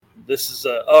This is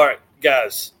all right,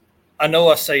 guys. I know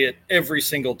I say it every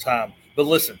single time, but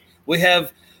listen, we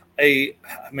have a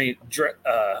drag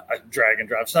and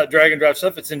drive. It's not drag and drive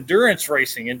stuff. It's endurance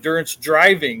racing, endurance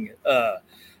driving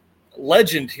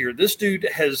legend here. This dude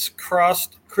has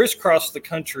crisscrossed the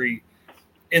country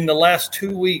in the last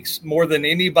 2 weeks more than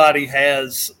anybody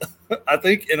has, I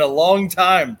think, in a long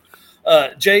time.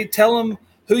 Jay, tell them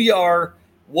who you are,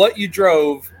 what you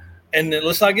drove, and then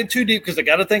let's not get too deep because I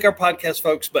got to thank our podcast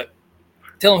folks, but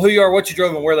tell them who you are, what you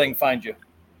drove, and where they can find you.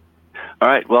 All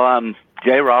right. Well, I'm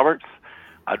Jay Roberts.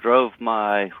 I drove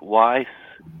my wife's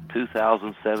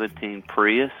 2017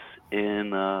 Prius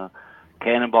in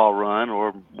Cannonball Run,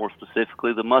 or more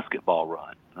specifically, the Musket Ball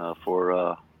Run,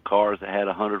 for cars that had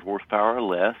 100 horsepower or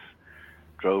less.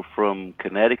 Drove from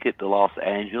Connecticut to Los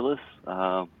Angeles.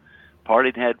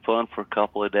 Partied and had fun for a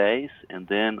couple of days, and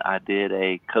then I did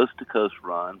a coast-to-coast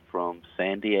run from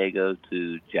San Diego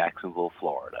to Jacksonville,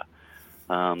 Florida.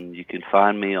 You can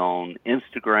find me on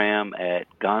Instagram at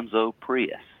Gonzo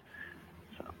Prius.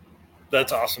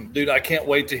 That's awesome. Dude, I can't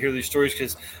wait to hear these stories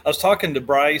because I was talking to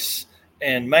Bryce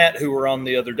and Matt, who were on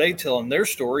the other day telling their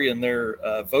story in their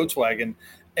Volkswagen,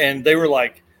 and they were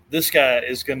like, this guy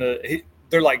is going to –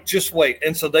 they're like, just wait.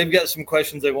 And so they've got some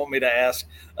questions they want me to ask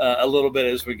a little bit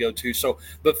as we go too. So,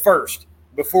 but first,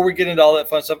 before we get into all that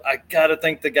fun stuff, I got to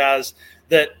thank the guys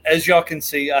that, as y'all can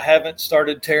see, I haven't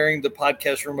started tearing the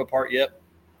podcast room apart yet.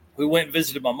 We went and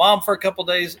visited my mom for a couple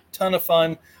days, ton of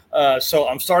fun. So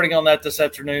I'm starting on that this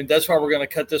afternoon. That's why we're going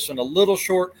to cut this one a little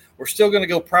short. We're still going to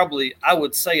go probably, I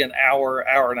would say, an hour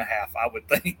and a half, I would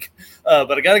think.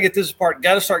 But I got to get this apart.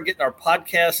 Got to start getting our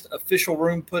podcast official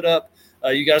room put up.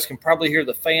 You guys can probably hear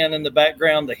the fan in the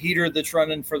background, the heater that's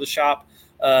running for the shop.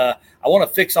 I want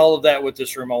to fix all of that with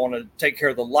this room. I want to take care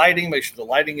of the lighting, make sure the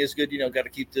lighting is good. Got to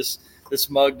keep this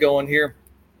mug going here.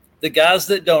 The guys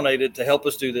that donated to help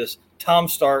us do this, Tom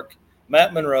Stark,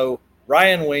 Matt Monroe,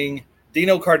 Ryan Wing,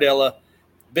 Dino Cardella,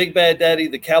 Big Bad Daddy,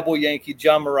 the Cowboy Yankee,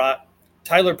 John Murat,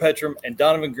 Tyler Petram, and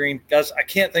Donovan Green. Guys, I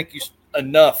can't thank you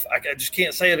enough. I just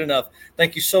can't say it enough.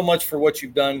 Thank you so much for what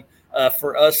you've done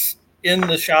for us in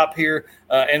the shop here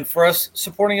and for us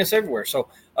supporting us everywhere. So,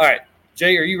 all right,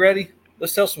 Jay, are you ready?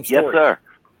 Let's tell some stories. Yes, sir.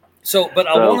 So, but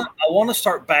I want to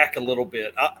start back a little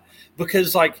bit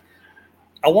because, like,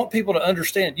 I want people to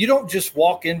understand you don't just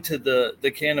walk into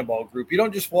the Cannonball group. You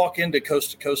don't just walk into Coast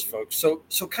to Coast folks.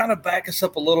 So kind of back us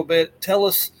up a little bit. Tell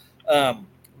us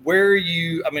where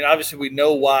obviously we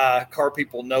know why car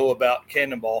people know about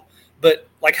Cannonball, but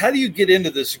like, how do you get into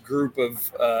this group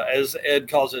of, as Ed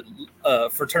calls it,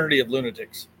 fraternity of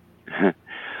lunatics?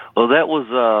 Well, that was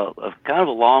a kind of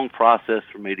a long process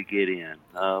for me to get in.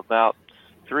 About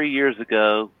 3 years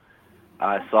ago,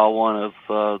 I saw one of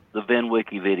the Vin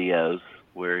Wiki videos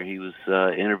where he was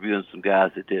interviewing some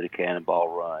guys that did a Cannonball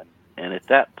Run. And at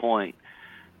that point,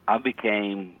 I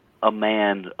became a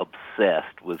man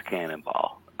obsessed with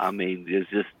Cannonball. I mean,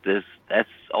 that's the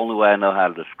only way I know how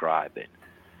to describe it.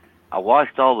 I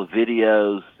watched all the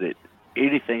videos,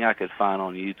 anything I could find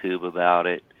on YouTube about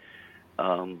it,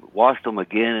 watched them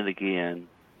again and again.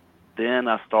 Then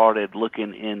I started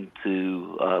looking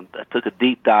into, I took a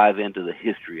deep dive into the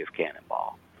history of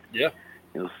Cannonball. Yeah.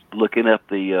 It was looking up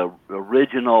the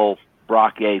original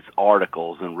Brock Yates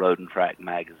articles in Road and Track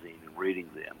magazine and reading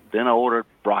them. Then I ordered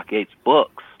Brock Yates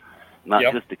books, not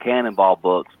just the Cannonball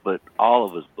books, but all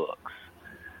of his books.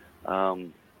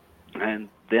 And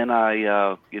then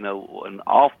I, an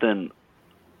often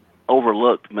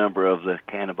overlooked member of the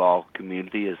Cannonball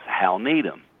community is Hal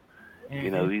Needham.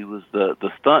 Mm-hmm. He was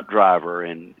the stunt driver,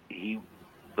 and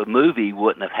the movie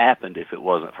wouldn't have happened if it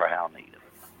wasn't for Hal Needham.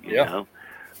 You know?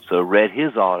 So read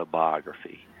his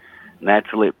autobiography.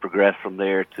 Naturally, it progressed from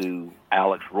there to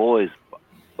Alex Roy's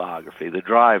biography, The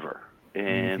Driver,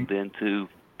 and then to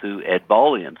Ed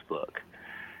Bolian's book.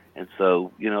 And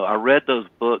so, I read those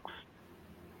books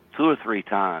 2 or 3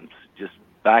 times, just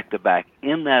back to back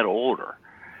in that order.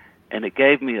 And it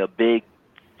gave me a big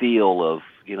feel of,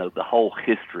 the whole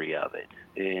history of it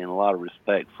and a lot of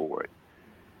respect for it.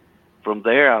 From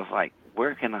there, I was like,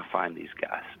 where can I find these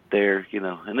guys? They're,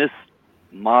 in this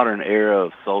modern era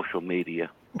of social media,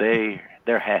 there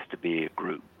has to be a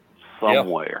group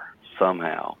somewhere,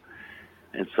 somehow.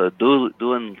 And so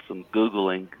doing some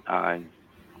Googling, I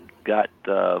got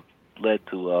led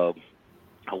to a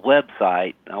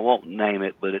website. I won't name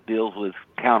it, but it deals with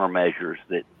countermeasures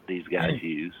that these guys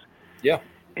use. Yeah.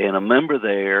 And a member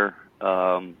there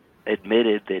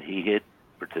admitted that he had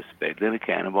participated in a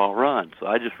Cannonball Run. So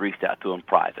I just reached out to him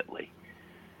privately.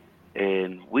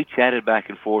 And we chatted back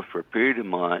and forth for a period of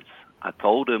months. I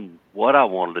told him what I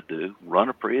wanted to do, run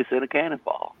a Prius in a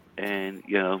Cannonball. And,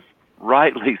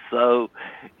 rightly so,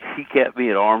 he kept me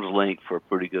at arm's length for a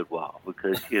pretty good while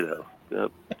because,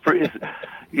 Prius,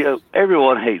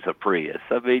 everyone hates a Prius.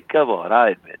 I mean, come on, I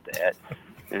admit that.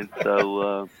 And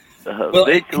so Well,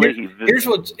 eventually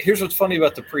here's what's funny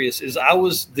about the Prius is I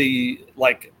was the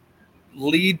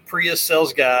lead Prius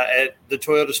sales guy at the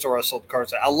Toyota store I sold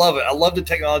cars at. I love it. I love the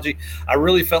technology. I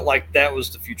really felt like that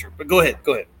was the future. But go ahead.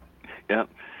 Yeah.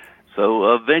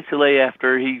 So eventually,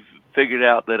 after he figured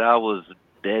out that I was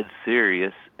dead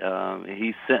serious,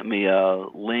 he sent me a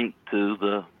link to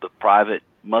the private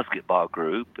musket ball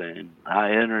group, and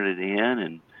I entered it in,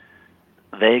 and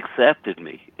they accepted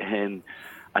me. And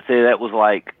I say that was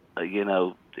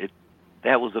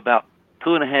that was about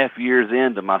 2.5 years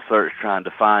into my search trying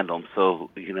to find them. So,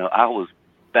 I was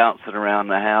bouncing around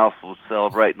the house, was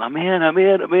celebrating. I'm in.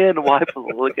 The wife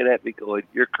was looking at me going,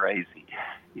 "You're crazy.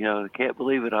 I can't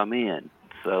believe it. I'm in."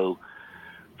 So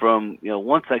from,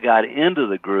 once I got into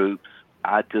the groups,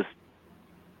 I just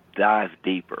dived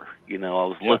deeper. I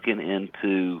was looking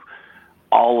into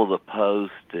all of the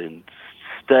posts and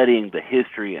studying the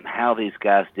history and how these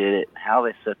guys did it, how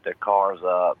they set their cars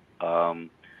up.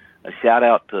 A shout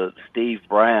out to Steve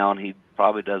Brown. He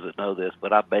probably doesn't know this,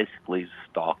 but I basically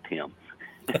stalked him.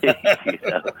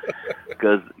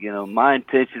 Because, my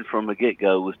intention from the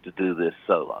get-go was to do this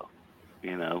solo,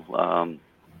 and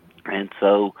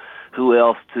so who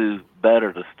else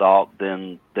better to stalk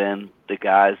than the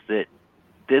guys that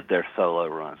did their solo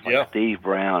runs, like Steve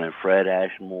Brown and Fred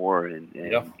Ashmore and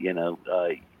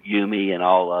Yumi and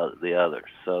all the others.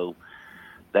 So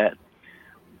that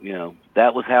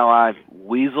was how I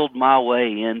weaseled my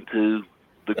way into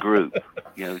the group.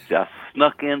 Just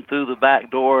snuck in through the back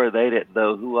door. They didn't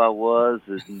know who I was,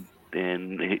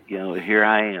 and here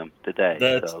I am today.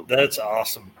 That's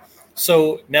awesome.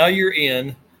 So now you're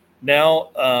in. Now,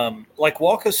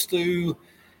 walk us through,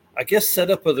 I guess,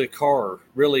 setup of the car,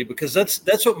 really, because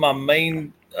that's what my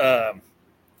main.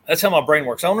 That's how my brain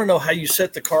works. I want to know how you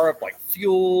set the car up, like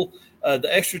fuel,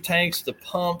 the extra tanks, the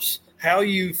pumps, how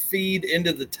you feed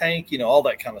into the tank, all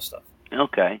that kind of stuff.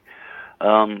 Okay.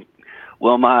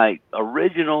 Well, my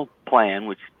original plan,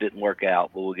 which didn't work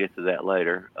out, but we'll get to that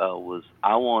later, was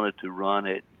I wanted to run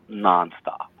it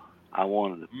nonstop. I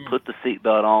wanted to put the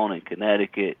seatbelt on in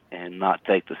Connecticut and not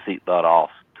take the seatbelt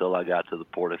off till I got to the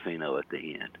Portofino at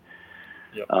the end.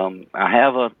 Yep. I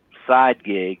have a side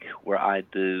gig where I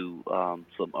do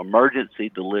some emergency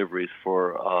deliveries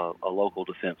for a local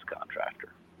defense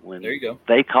contractor. When there you go.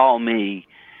 They call me,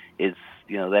 they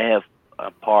have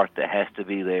a part that has to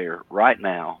be there right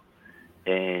now,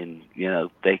 and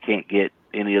they can't get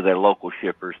any of their local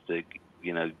shippers to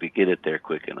get it there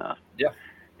quick enough. Yeah.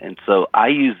 And so I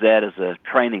use that as a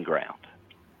training ground.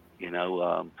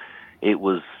 It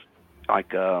was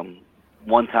like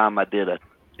one time it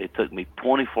took me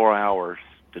 24 hours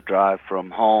to drive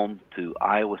from home to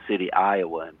Iowa City,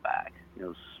 Iowa and back.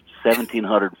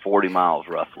 1,740 miles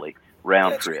roughly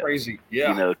round That's trip. Crazy.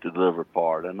 Yeah. To deliver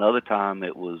part. Another time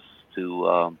it was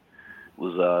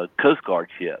was a Coast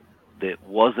Guard ship that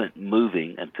wasn't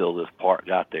moving until this part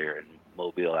got there in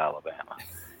Mobile, Alabama.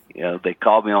 They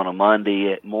called me on a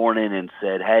Monday morning and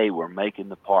said, "Hey, we're making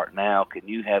the part now. Can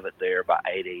you have it there by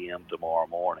 8 a.m. tomorrow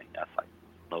morning?" I was like,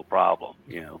 "No problem."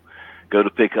 Go to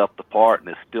pick up the part, and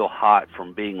it's still hot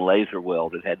from being laser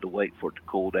welded. Had to wait for it to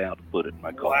cool down to put it in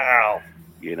my car. Wow.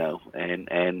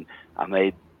 And I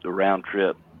made the round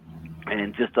trip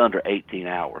in just under 18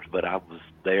 hours, but I was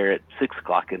there at 6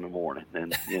 o'clock in the morning,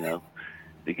 and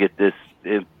to get this,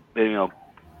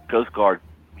 Coast Guard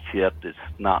ship that's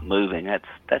not moving, that's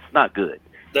not good.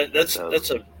 That's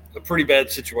a pretty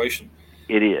bad situation.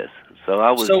 It is. So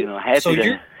I was happy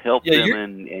to help them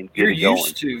and get it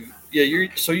going.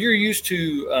 You're used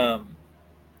to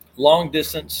long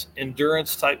distance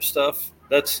endurance type stuff.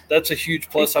 That's a huge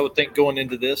plus, I would think, going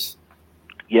into this.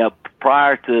 Yeah,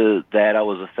 prior to that, I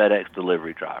was a FedEx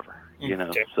delivery driver.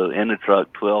 Okay. So in the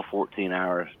truck, 12,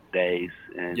 14-hour days,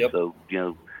 and so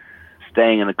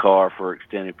staying in the car for an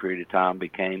extended period of time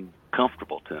became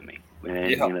comfortable to me.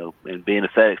 And and being a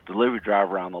FedEx delivery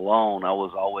driver on the alone, I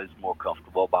was always more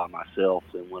comfortable by myself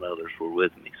than when others were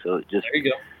with me. So it just, there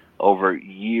you go. Over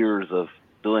years of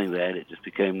doing that, it just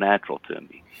became natural to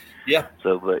me. Yeah.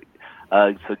 So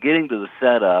getting to the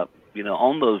setup,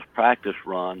 on those practice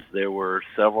runs, there were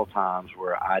several times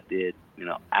where I did,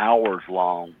 hours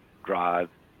long drive,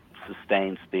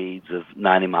 sustained speeds of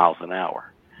 90 miles an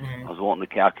hour. Mm-hmm. I was wanting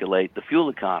to calculate the fuel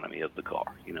economy of the car,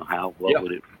 what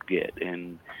would it get?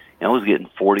 And I was getting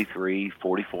 43,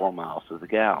 44 miles to the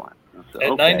gallon. So,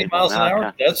 at 90 miles an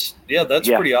hour? That's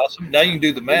pretty awesome. Now you can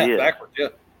do the math backwards. Yeah.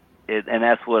 And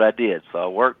that's what I did. So I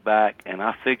worked back, and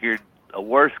I figured a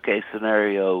worst case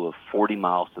scenario of 40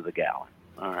 miles to the gallon.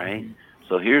 All right. Mm-hmm.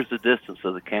 So here's the distance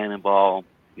of the Cannonball,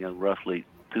 roughly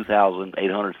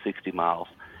 2,860 miles.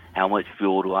 How much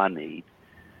fuel do I need?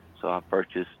 So I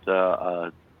purchased,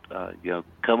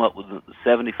 come up with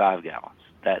 75 gallons.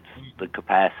 That's the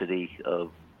capacity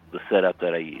of the setup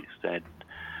that I used. I had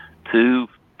two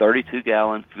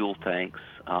 32-gallon fuel tanks,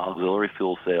 auxiliary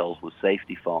fuel cells with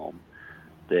safety foam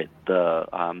that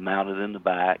I mounted in the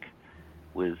back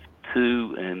with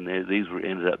two, and these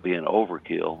ended up being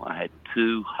overkill. I had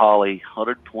two Holley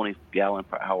 120-gallon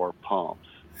per hour pumps.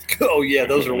 Oh yeah,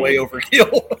 those are way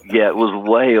overkill. Yeah, it was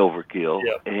way overkill.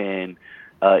 Yep. And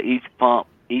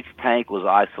each tank was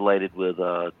isolated with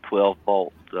a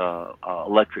 12-volt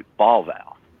electric ball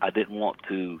valve. I didn't want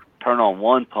to turn on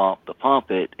one pump to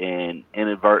pump it, and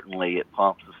inadvertently it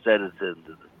pumps instead of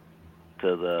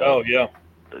to the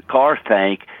car's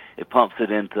tank, it pumps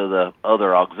it into the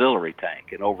other auxiliary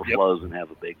tank and overflows and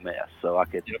have a big mess. So I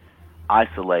could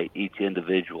isolate each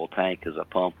individual tank as I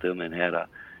pumped them, and had a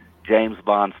James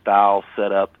Bond style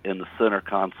setup in the center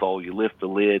console. You lift the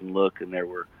lid and look, and there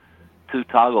were two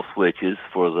toggle switches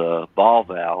for the ball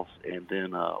valves, and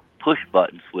then a push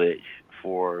button switch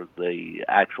for the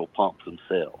actual pumps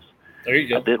themselves. There you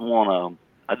go. I didn't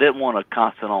want a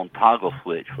constant on toggle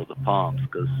switch for the pumps,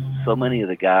 because so many of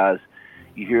the guys,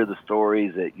 you hear the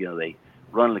stories that they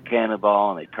run the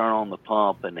Cannonball and they turn on the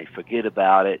pump and they forget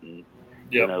about it, and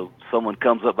someone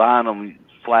comes up behind them,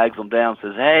 flags them down,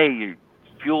 says, "Hey, your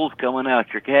fuel's coming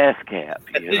out your gas cap."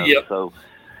 So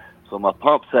my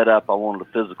pump setup, I wanted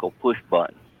a physical push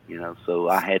button. So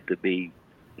I had to be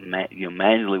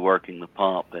manually working the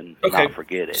pump and not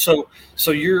forget it. So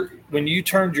when you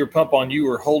turned your pump on, you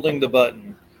were holding the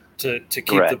button to keep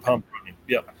Correct. the pump running.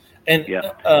 Yep. And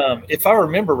if I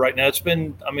remember right now, it's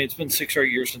been 6 or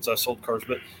 8 years since I sold cars,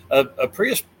 but a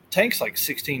Prius tank's like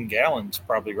 16 gallons,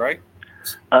 probably, right?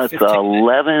 It's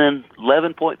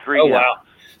 11.3 Oh, gallons. wow.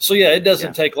 So yeah, it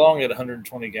doesn't take long at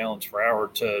 120 gallons per hour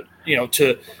to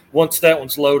once that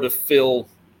one's low to fill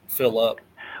up.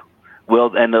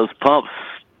 Well, and those pumps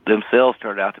themselves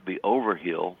turned out to be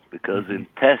overkill, because in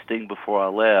testing before I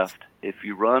left, if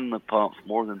you run the pumps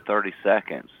more than 30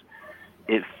 seconds,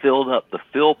 it filled up the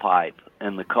fill pipe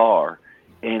in the car,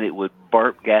 and it would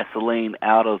burp gasoline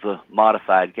out of the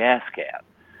modified gas cap.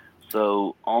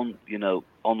 So on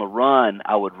the run,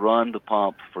 I would run the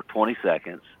pump for 20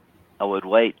 seconds. I would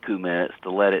wait 2 minutes to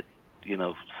let it,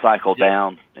 cycle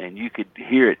down, and you could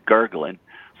hear it gurgling,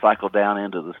 cycle down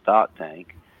into the stock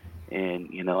tank.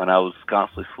 And, and I was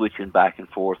constantly switching back and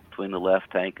forth between the left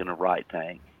tank and the right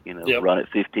tank. Run it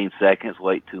 15 seconds,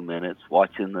 wait 2 minutes,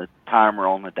 watching the timer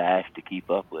on the dash to keep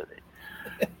up with it.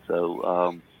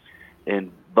 So,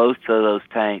 and both of those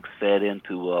tanks fed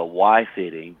into a Y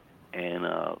fitting and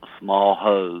a small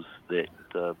hose that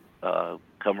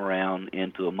come around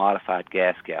into a modified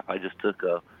gas cap. I just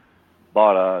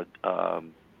bought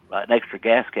an extra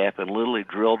gas cap and literally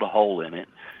drilled a hole in it,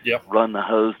 run the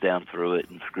hose down through it,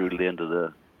 and screwed it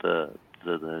into the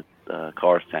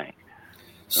car's tank.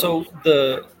 So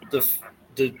the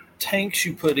tanks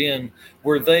you put in,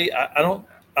 were they?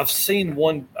 I've seen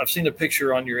a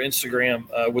picture on your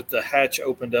Instagram with the hatch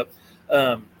opened up.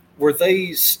 Were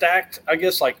they stacked, I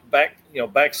guess, like back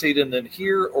seat and then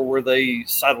here, or were they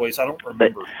sideways? I don't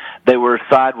remember. They were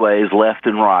sideways, left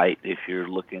and right. If you're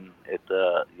looking at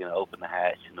the, open the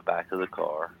hatch in the back of the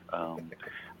car.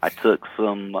 I took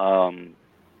some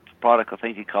product, I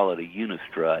think you call it a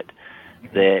Unistrut,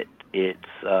 that it's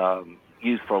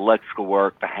used for electrical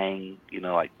work to hang,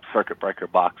 like circuit breaker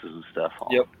boxes and stuff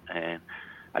on. Yep. And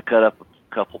I cut up a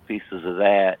couple pieces of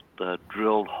that,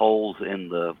 drilled holes in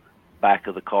the back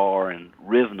of the car, and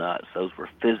riv nuts. Those were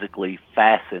physically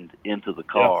fastened into the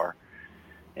car.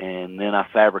 Yep. And then I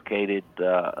fabricated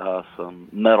some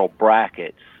metal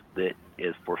brackets that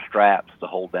is for straps to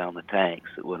hold down the tanks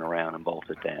that went around and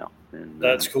bolted down. And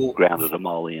that's cool. Grounded them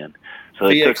all in. So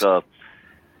it took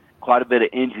quite a bit of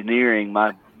engineering.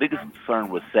 My biggest concern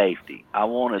was safety. I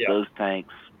wanted those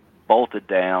tanks bolted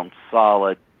down,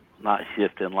 solid, not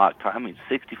shifting, locked.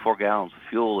 64 gallons of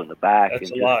fuel in the back.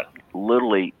 That's and a lot.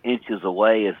 Literally inches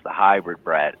away is the hybrid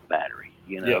battery.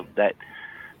 That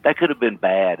could have been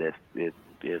bad if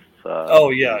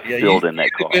filled in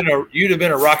that car. You'd have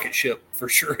been a rocket ship for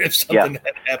sure if something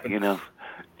had happened.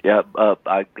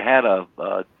 I had a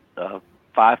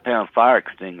 5-pound fire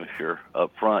extinguisher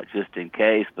up front just in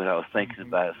case, but I was thinking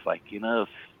about it. It's like, if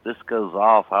this goes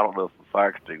off, I don't know if the fire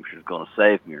extinguisher is going to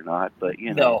save me or not, but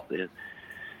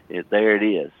there it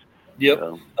is. Yep.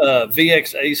 So,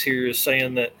 VX Ace here is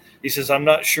saying that he says, I'm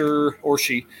not sure, or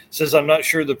she says, I'm not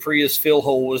sure the Prius fill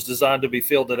hole was designed to be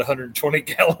filled at 120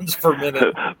 gallons per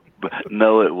minute.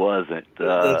 no, it wasn't.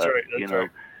 That's right. You That's know,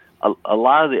 right. a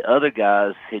lot of the other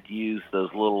guys had used those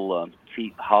little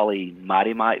cheap Holley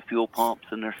Mighty Mite fuel pumps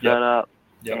in their Yep. setup,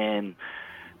 Yep. and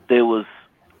there was,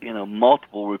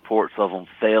 multiple reports of them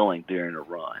failing during a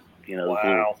run. Those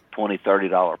little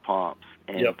 $20-$30 pumps,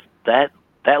 and Yep. that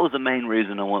was the main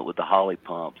reason I went with the Holley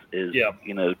pumps. Is Yep.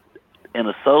 in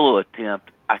a solo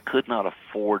attempt, I could not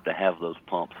afford to have those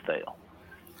pumps fail.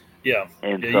 Yeah.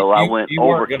 And so I went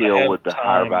overkill with the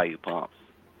higher value pumps.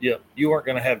 Yeah, you weren't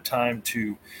going to have time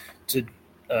to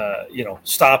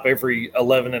stop every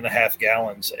 11.5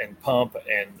 gallons and pump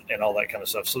and all that kind of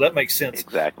stuff. So that makes sense.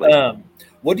 Exactly.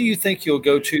 What do you think you'll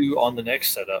go to on the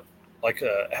next setup? Like,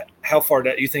 how far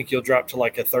down you think you'll drop to,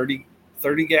 like a 30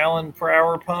 gallon per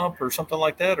hour pump or something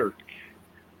like that? Or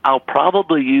I'll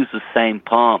probably use the same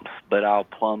pumps, but I'll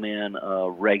plumb in a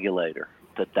regulator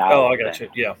to dial. Oh, I got you.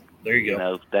 Yeah, there you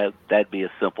go. That'd be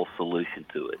a simple solution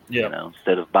to it. Yeah.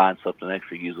 Instead of buying something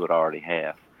extra, use what I already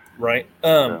have. Right.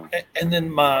 And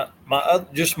then my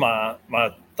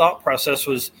thought process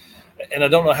was, and I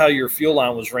don't know how your fuel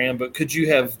line was ran, but could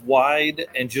you have wide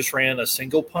and just ran a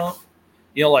single pump?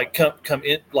 Like come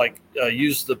in, like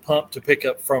use the pump to pick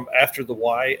up from after the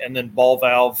Y, and then ball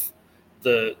valve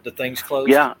the things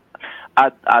closed. Yeah,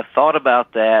 I thought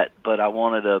about that, but I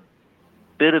wanted a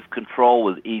bit of control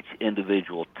with each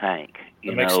individual tank.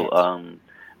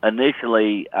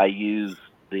 Initially I used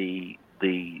the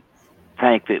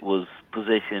tank that was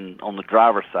positioned on the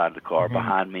driver's side of the car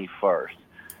behind me first,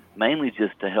 mainly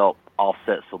just to help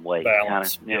offset some weight.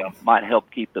 Balance, might help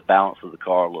keep the balance of the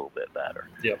car a little bit better.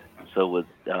 Yep. So with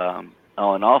and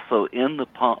also in the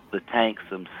tanks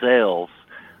themselves,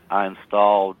 I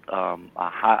installed a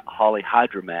Holley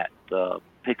Hydromat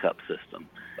pickup system.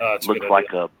 Looks like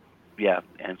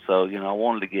and so I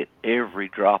wanted to get every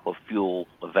drop of fuel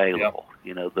available.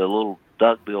 Yep. The little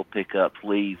duckbill pickups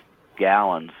leave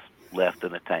gallons left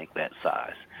in a tank that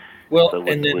size. Well, so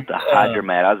with the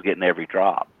Hydromat, I was getting every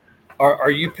drop.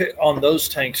 Are you on those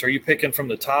tanks? Are you picking from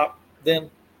the top then?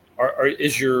 Or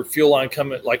is your fuel line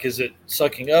coming? Like, is it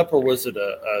sucking up, or was it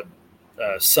a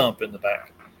sump in the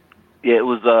back? Yeah, it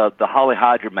was the Holley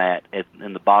Hydromat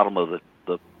in the bottom of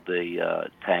the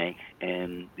tank,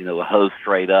 and a hose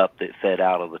straight up that fed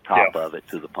out of the top of it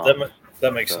to the pump.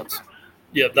 That makes sense.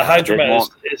 Yeah, the Hydromat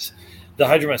is the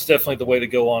Hydromat's definitely the way to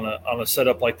go on a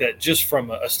setup like that, just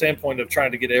from a standpoint of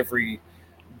trying to get every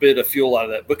bit of fuel out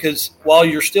of that. Because while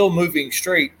you're still moving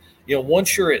straight,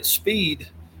 once you're at speed,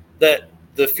 that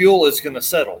the fuel is going to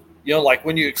settle. Like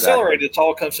when you accelerate, it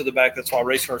all comes to the back. That's why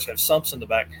race cars have sumps in the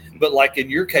back. But like in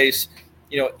your case,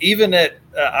 even at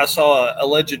I saw an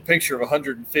alleged picture of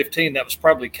 115. That was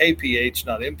probably kph,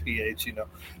 not mph.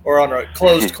 Or on a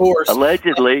closed course.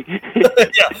 Allegedly.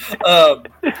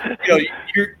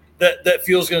 That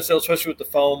fuel's going to settle, especially with the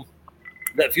foam.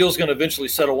 That fuel's going to eventually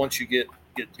settle once you get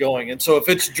going. And so if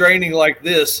it's draining like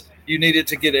this, you need it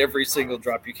to get every single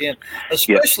drop you can,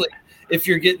 especially if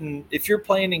you're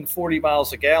planning 40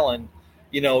 miles a gallon.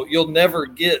 You'll never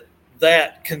get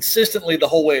that consistently the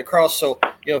whole way across. So,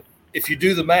 if you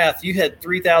do the math, you had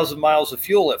 3,000 miles of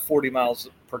fuel at 40 miles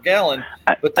per gallon,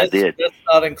 but that's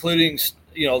not including,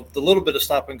 the little bit of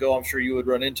stop and go I'm sure you would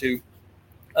run into,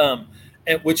 and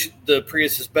which the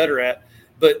Prius is better at.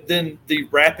 But then the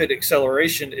rapid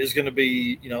acceleration is going to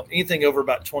be, anything over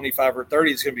about 25 or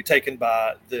 30 is going to be taken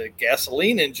by the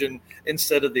gasoline engine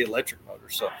instead of the electric motor.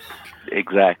 So,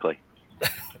 exactly.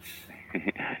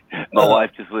 My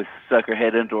wife just stuck her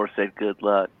head into her, said, "Good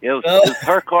luck." It was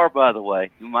her car, by the way.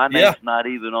 My name's not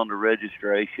even on the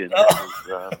registration. It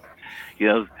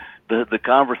was, the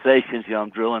conversations. I'm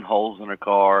drilling holes in her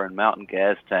car and mounting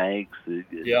gas tanks,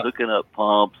 hooking up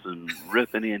pumps and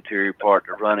ripping the interior part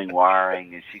to running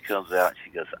wiring. And she comes out and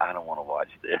she goes, "I don't want to watch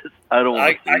this. I don't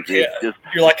want to see this." Just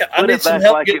you're like, "I need some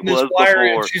help getting this wire,"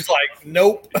 and she's like,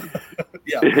 "Nope."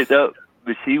 No,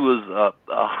 but she was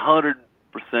 100%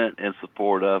 in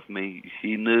support of me.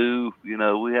 She knew,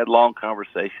 we had long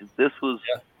conversations. This was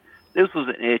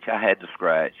an itch I had to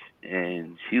scratch,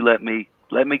 and she let me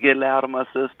get it out of my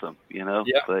system,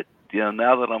 But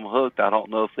now that I'm hooked, I don't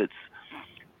know if it's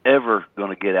ever going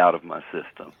to get out of my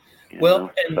system.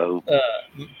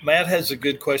 Matt has a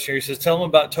good question here. He says, "Tell him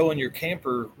about towing your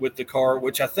camper with the car,"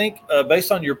 which I think,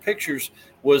 based on your pictures,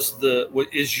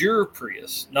 is your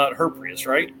Prius, not her Prius,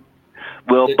 right?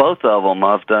 Well, both of them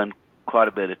I've done quite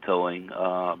a bit of towing.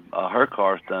 Her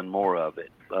car's done more of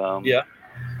it.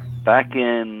 Back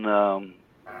in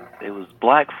it was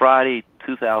Black Friday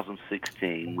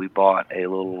 2016. We bought a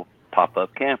little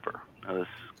pop-up camper. Now, this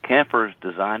camper is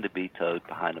designed to be towed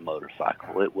behind a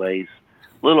motorcycle. It weighs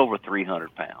a little over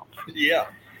 300 pounds. Yeah.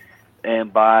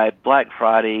 And by Black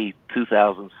Friday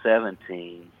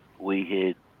 2017, we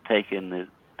had taken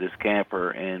this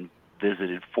camper and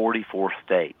visited 44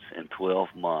 states in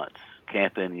 12 months,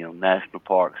 camping, national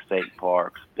parks, state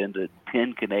parks, been to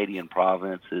 10 Canadian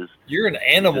provinces. You're an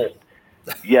animal.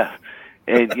 Yeah.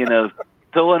 And,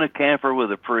 towing a camper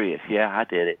with a Prius. Yeah, I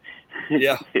did it.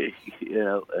 Yeah.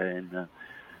 And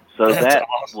so That's that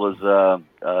awesome. was,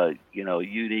 a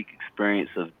unique experience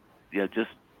of,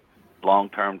 just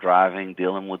long-term driving,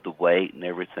 dealing with the weight and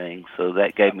everything. So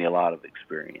that gave me a lot of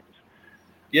experience.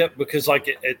 Yep, because like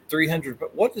at 300,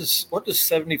 but what does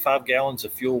 75 gallons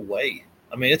of fuel weigh?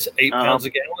 I mean, it's 8 pounds a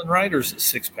gallon, right? Or is it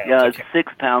 6 pounds? Yeah, it's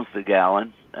 6 pounds a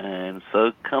gallon, and so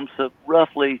it comes to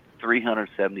roughly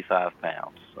 375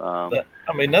 pounds.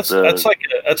 That's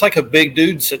like a big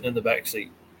dude sitting in the back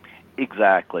seat.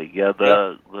 Exactly. Yeah.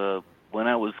 The when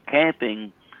I was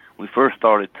camping, we first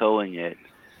started towing it.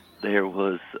 There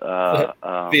was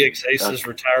VX Ace's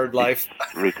retired life.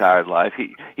 Retired life.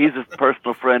 He's a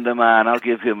personal friend of mine. I'll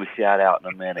give him a shout out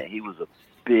in a minute. He was a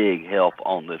big help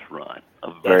on this run.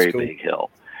 A very big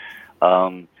help.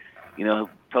 Towing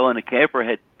a camper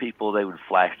had people, they would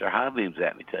flash their high beams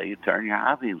at me, tell you turn your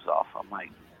high beams off. I'm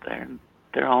like,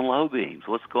 they're on low beams.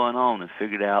 What's going on? And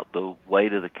figured out the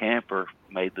weight of the camper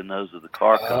made the nose of the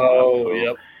car come up.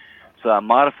 Yep. So I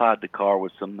modified the car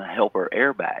with some helper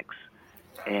airbags,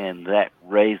 and that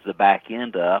raised the back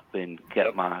end up and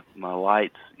kept my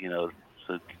lights,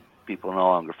 so people are no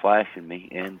longer flashing me.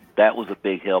 And that was a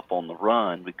big help on the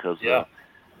run because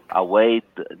I weighed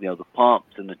the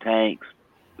pumps and the tanks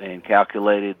and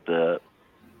calculated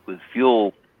with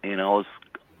fuel, I was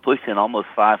pushing almost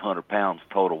 500 pounds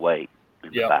total weight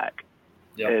in the back.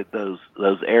 Yep. Those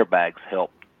airbags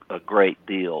helped a great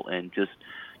deal, and just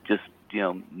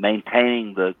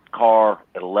maintaining the car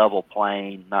at a level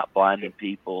plane, not blinding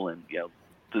people, and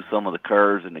through some of the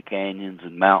curves and the canyons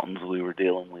and mountains we were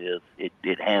dealing with,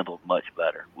 it handled much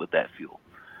better with that fuel.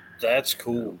 That's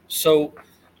cool. So,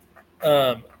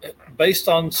 based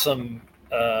on some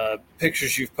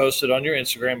pictures you've posted on your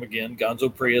Instagram, again,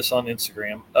 Gonzo Prius on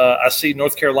Instagram, I see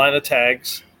North Carolina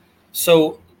tags.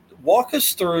 So, walk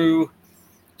us through.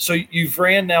 So you've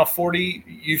ran now 40,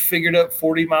 you figured up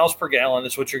 40 miles per gallon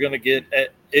is what you're going to get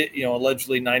at,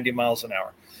 allegedly 90 miles an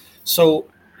hour. So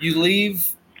you leave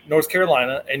North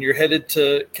Carolina and you're headed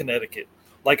to Connecticut.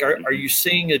 Like, are you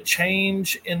seeing a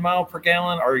change in mile per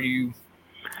gallon? Are you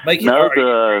making, are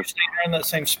you staying around that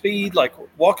same speed? Like,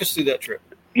 walk us through that trip.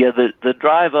 Yeah, the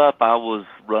drive up, I was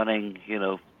running,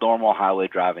 normal highway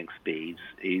driving speeds,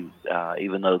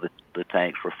 even though the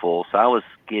tanks were full. So I was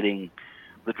getting,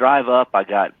 the drive up, I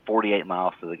got 48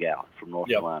 miles to the gallon from North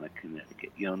Carolina to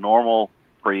Connecticut. Normal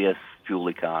Prius fuel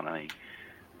economy.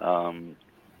 Had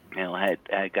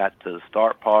got to the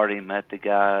start party, met the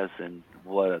guys, and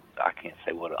I can't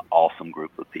say what an awesome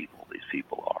group of people these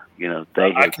people are.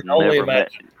 They had never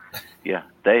met me. Yeah,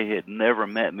 they had never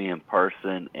met me in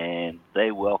person, and they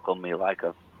welcomed me like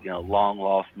a long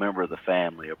lost member of the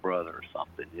family, a brother or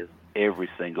something. Just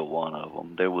every single one of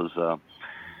them. There was a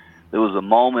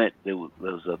moment. There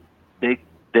was a big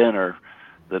dinner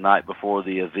the night before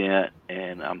the event,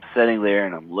 and I'm sitting there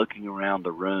and I'm looking around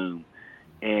the room,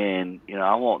 and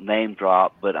I won't name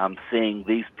drop, but I'm seeing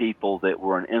these people that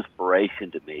were an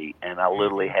inspiration to me, and I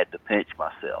literally had to pinch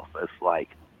myself. It's like,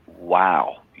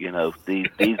 wow, these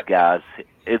guys,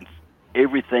 it's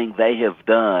everything they have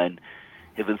done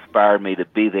have inspired me to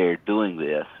be there doing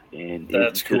this, and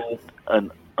that's it's just cool.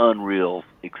 An unreal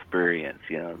experience,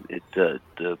 to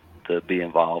be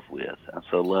involved with. And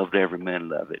so loved every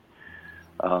minute of it.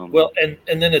 Well, and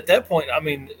then at that point, I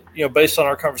mean, based on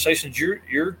our conversations,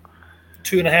 you're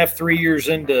 2.5, 3 years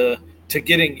into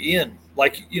getting in.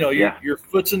 Like, your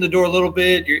foot's in the door a little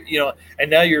bit,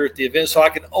 and now you're at the event. So I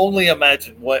can only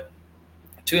imagine what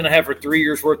 2.5 or 3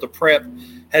 years worth of prep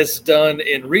has done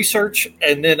in research,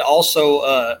 and then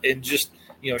also in just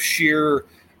sheer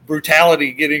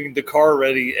brutality getting the car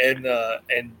ready and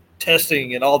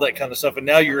testing and all that kind of stuff. And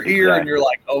now you're here and you're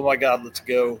like, oh my God, let's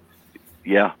go.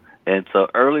 Yeah. And so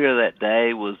earlier that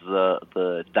day was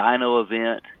the dyno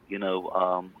event.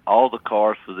 All the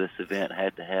cars for this event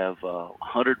had to have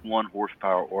 101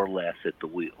 horsepower or less at the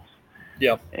wheels.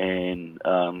 Yeah. And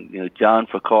John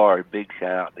Ficard, big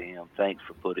shout out to him. Thanks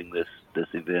for putting this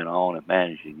event on and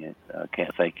managing it. I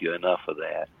can't thank you enough for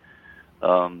that.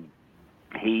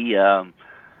 He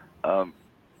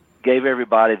gave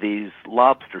everybody these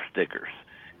lobster stickers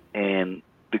and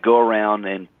to go around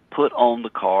and put on the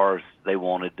cars they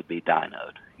wanted to be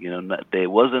dynoed. there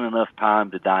wasn't enough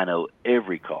time to dyno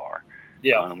every car.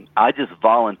 Yeah. I just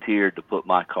volunteered to put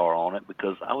my car on it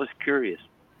because I was curious.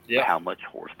 Yeah. How much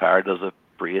horsepower does a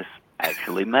Prius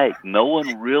actually make? No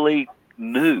one really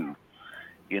knew.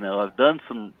 I've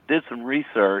did some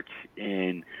research,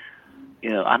 and I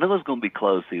knew it was going to be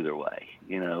close either way.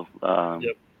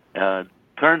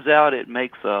 Turns out it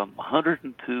makes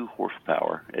 102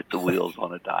 horsepower at the wheels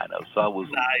on a dyno. So I was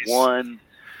Nice.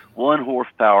 one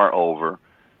horsepower over.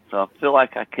 So I feel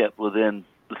like I kept within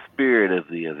the spirit of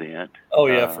the event. Oh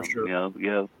yeah, for sure.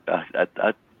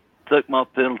 I took my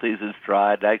penalties in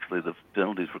stride. Actually, the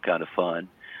penalties were kind of fun.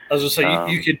 I was gonna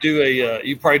say you could do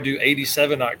you probably do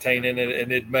 87 octane in it,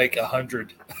 and it'd make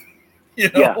 100.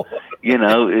 Yeah,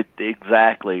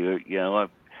 exactly.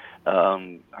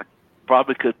 I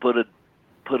probably could put a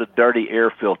dirty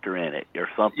air filter in it or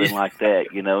something like that,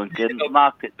 and could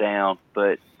knocked it down.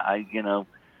 But I didn't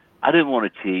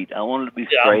want to cheat. I wanted to be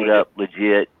straight up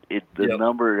legit. The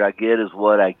number I get is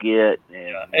what I get,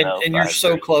 and you're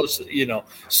so close.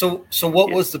 So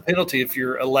what was the penalty, if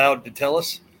you're allowed to tell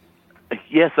us?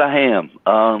 Yes, I am.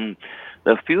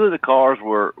 A few of the cars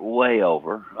were way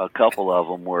over. A couple of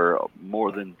them were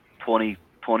more than 20,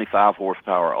 25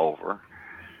 horsepower over.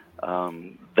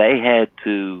 They had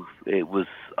to. It was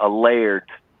a layered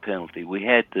penalty.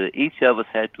 Each of us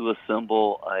had to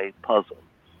assemble a puzzle,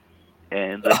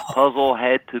 and the puzzle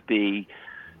had to be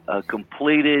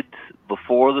completed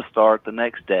before the start the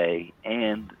next day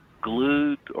and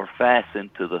glued or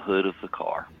fastened to the hood of the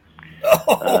car.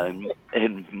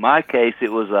 In my case,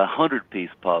 it was a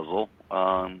 100-piece puzzle.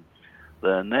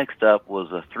 The next up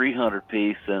was a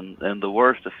 300-piece, and the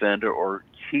worst offender, or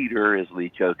cheater, as we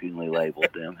jokingly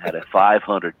labeled them, had a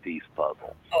 500-piece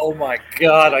puzzle. Oh my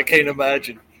God, I can't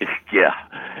imagine. Yeah,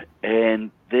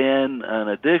 and then an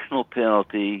additional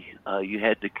penalty, you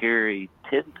had to carry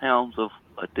 10 pounds of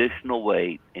additional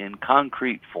weight in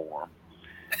concrete form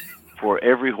for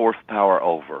every horsepower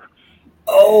over.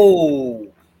 Oh,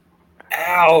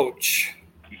 ouch.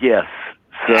 Yes.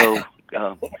 So,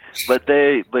 but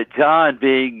John,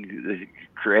 being the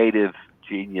creative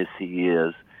genius he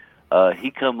is, he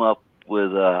come up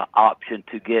with an option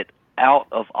to get out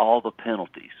of all the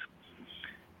penalties.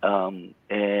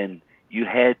 And you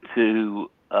had to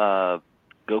go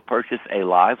purchase a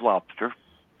live lobster.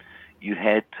 You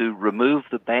had to remove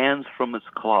the bands from its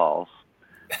claws.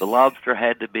 The lobster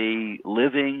had to be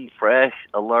living, fresh,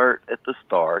 alert at the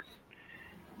start,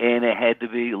 and it had to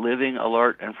be living,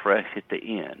 alert, and fresh at the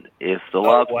end. If the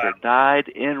lobster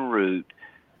died en route,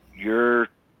 your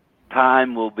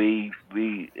time will be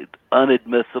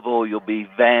unadmissible. You'll be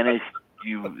vanished,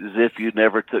 as if you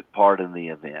never took part in the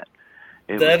event.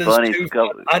 That was funny. Too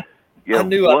fun. I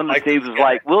knew one of the teams was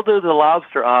like, "We'll do the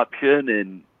lobster option,"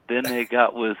 and then they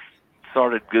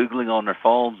started Googling on their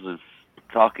phones and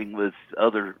talking with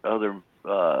other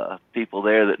people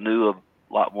there that knew a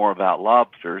lot more about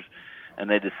lobsters, and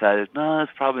they decided, no,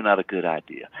 it's probably not a good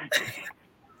idea.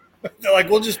 They're like,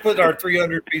 we'll just put our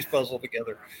 300-piece puzzle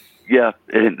together. Yeah,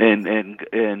 and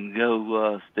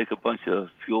go stick a bunch of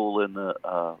fuel in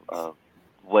the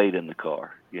weight in the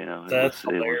car. That's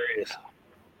hilarious.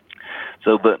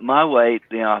 But my weight,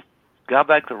 I got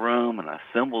back to the room and I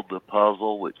assembled the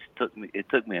puzzle, which took me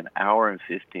an hour and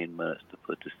 15 minutes to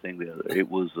put this thing together. It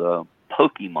was a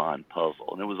Pokemon puzzle,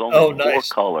 and it was only 4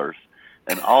 colors,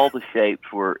 and all the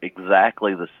shapes were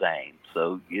exactly the same.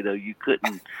 So you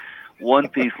couldn't one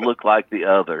piece look like the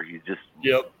other. You just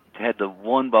had to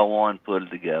one by one put it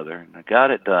together, and I got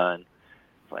it done.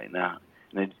 Like now,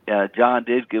 and then, John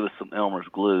did give us some Elmer's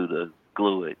glue to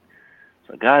glue it.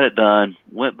 So I got it done,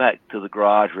 went back to the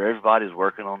garage where everybody's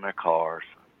working on their cars,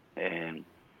 and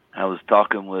I was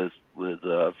talking with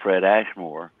Fred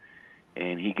Ashmore,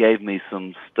 and he gave me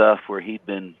some stuff where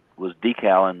was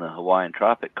decaling the Hawaiian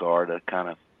Tropic car to kind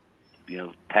of,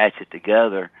 attach it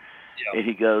together. Yep. And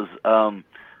he goes,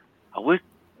 I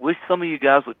wish some of you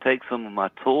guys would take some of my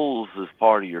tools as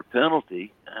part of your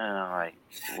penalty. And I'm like,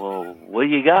 well, what do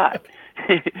you got?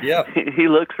 Yeah. He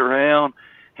looks around,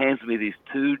 hands me these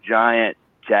 2 giant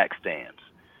jack stands.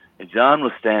 And John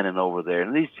was standing over there,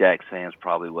 and these jack stands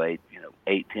probably weighed,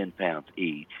 8-10 pounds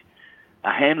each.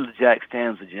 I handed the jack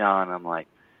stands to John. I'm like,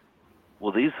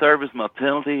 will these serve as my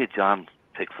penalty? And John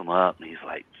picks them up, and he's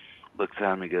like, looks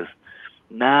at me and goes,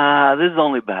 nah, this is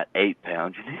only about 8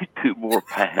 pounds. You need 2 more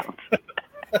pounds.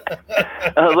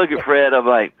 I look at Fred. I'm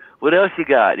like, what else you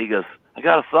got? He goes, I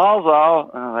got a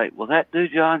Sawzall. And I'm like, will that do,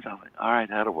 John? So I'm like, all right,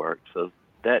 that'll work. So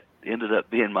that ended up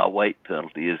being my weight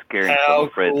penalty, is carrying some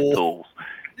of Fred's tools.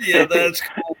 Yeah, that's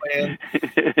cool, man.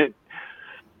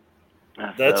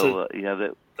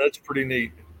 That's pretty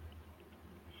neat.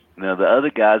 Now the other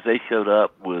guys, they showed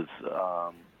up with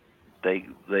they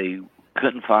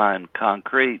couldn't find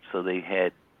concrete, so they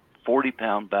had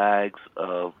 40-pound bags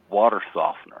of water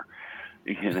softener.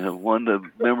 You know, one of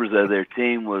the members of their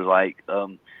team was like,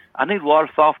 I need water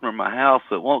softener in my house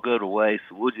so it won't go to waste,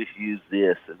 so we'll just use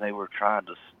this. And they were trying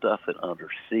to stuff it under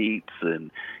seats and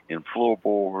in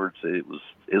floorboards. It was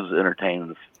entertaining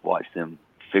to watch them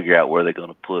figure out where they're going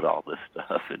to put all this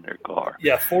stuff in their car.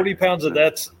 Yeah, 40 pounds of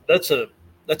that's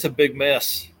a big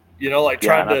mess. You know, like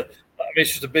trying to. I mean,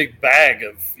 it's just a big bag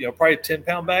of, you know, probably a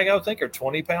 10-pound bag, I would think, or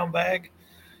 20-pound bag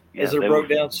as it broke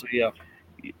down. So yeah.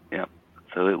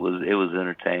 So it was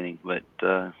entertaining, but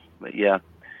yeah.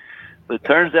 But it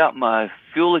turns out my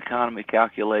fuel economy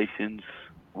calculations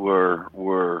were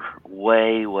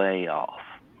way off.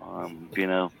 You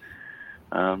know.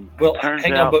 Well,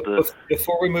 hang on, but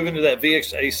before we move into that,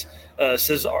 VX Ace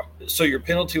says, so your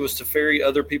penalty was to ferry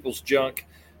other people's junk, ?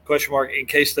 In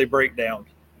case they break down.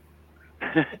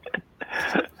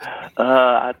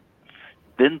 I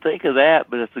didn't think of that,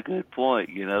 but it's a good point.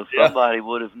 You know, somebody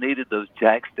would have needed those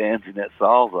jack stands in that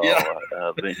Sawzall.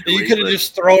 Eventually. You could have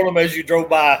just thrown them as you drove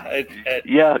by.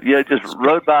 Just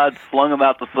rode by and flung them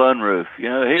out the sunroof. You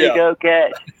know, here you go,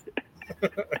 catch.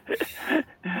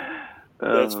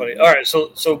 That's funny. All right,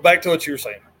 so back to what you were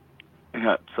saying.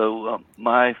 Yeah, so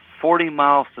my 40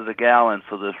 miles to the gallon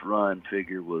for this run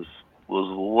figure was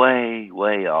way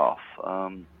off.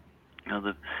 You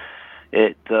know,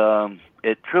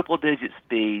 at triple-digit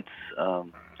speeds,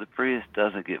 the Prius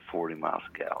doesn't get 40 miles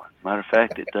a gallon. Matter of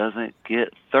fact, it doesn't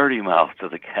get 30 miles to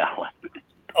the gallon.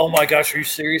 Oh my gosh, are you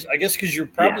serious? I guess because you're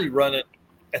probably running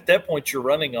at that point. You're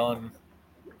running on,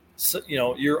 you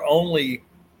know, your only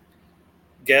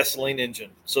gasoline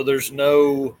engine, so there's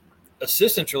no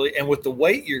assistance really, and with the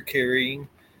weight you're carrying,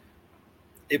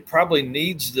 it probably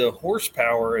needs the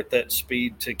horsepower at that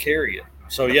speed to carry it.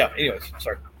 So yeah. Anyways,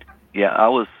 sorry. Yeah,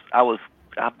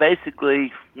 I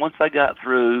basically, once I got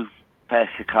through past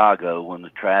Chicago when the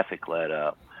traffic let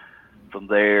up, from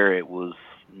there it was,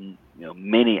 you know,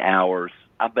 many hours.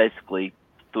 I basically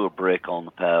threw a brick on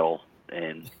the pedal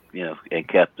and, you know, and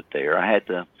kept it there. I had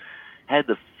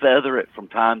to feather it from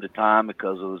time to time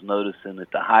because I was noticing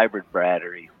that the hybrid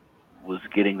battery was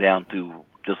getting down to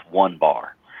just 1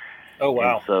 bar. Oh,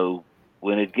 wow. And so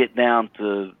when it'd get down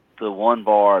to the 1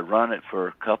 bar, I'd run it for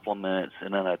a couple of minutes,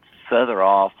 and then I'd feather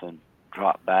off and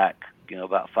drop back, you know,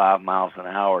 about 5 miles an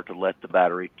hour to let the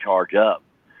battery charge up.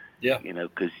 Yeah. You know,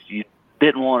 because you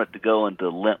didn't want it to go into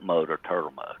limp mode or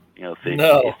turtle mode. You know,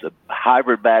 if the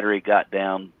hybrid battery got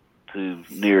down to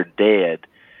near dead,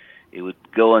 it would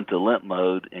go into limp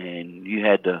mode, and you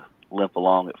had to limp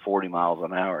along at 40 miles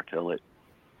an hour till it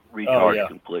recharged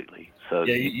completely. So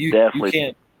you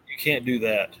can't do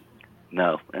that.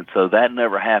 No, and so that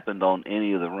never happened on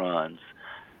any of the runs.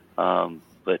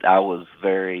 But I was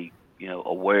very, you know,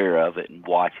 aware of it and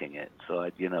watching it. So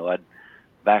I'd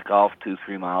back off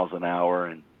 2-3 miles an hour,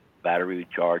 and battery would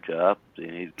charge up,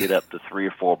 and it'd get up to 3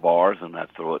 or 4 bars, and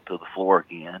I'd throw it to the floor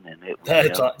again, and it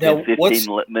was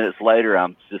 15 minutes later,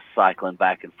 I'm just cycling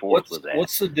back and forth with that.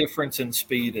 What's the difference in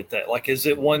speed at that? Like, is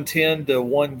it 110 to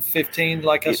 115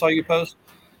 like I saw you post?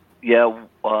 Yeah,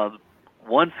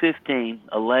 115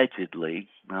 allegedly,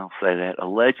 I'll say that,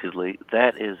 allegedly,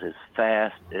 that is as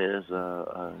fast as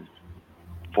a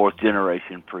 4th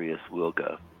generation Prius will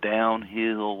go.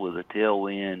 Downhill with a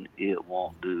tailwind, it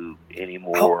won't do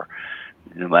anymore,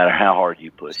 no matter how hard you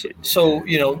push it. So,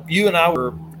 you know, you and I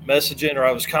were messaging, or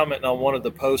I was commenting on one of the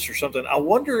posts or something. I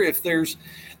wonder if there's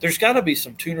got to be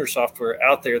some tuner software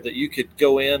out there that you could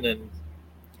go in and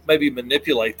maybe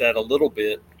manipulate that a little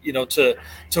bit, you know, to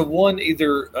one,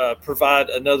 either provide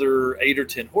another 8 or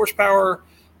 10 horsepower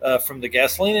from the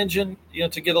gasoline engine, you know,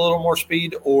 to get a little more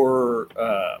speed, or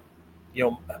you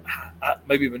know,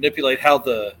 maybe manipulate how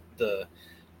the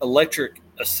electric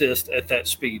assist at that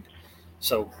speed.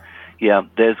 So, yeah,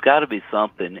 there's got to be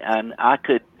something, and I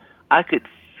could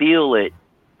feel it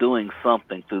doing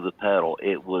something through the pedal.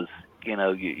 It was, you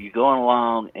know, you're going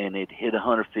along, and it hit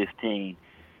 115,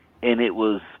 and it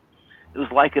was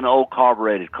like an old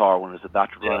carbureted car when it's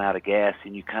about to run out of gas,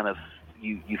 and you kind of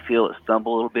you feel it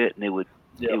stumble a little bit, and it would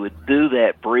do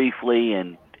that briefly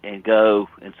and go,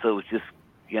 and so it's just,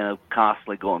 you know,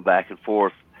 constantly going back and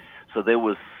forth. So there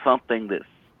was something that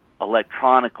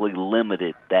electronically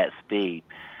limited that speed.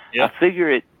 I figure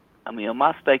it, I mean, on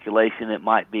my speculation, it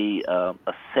might be a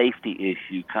safety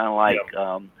issue, kind of like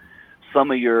some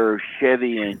of your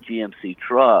Chevy and GMC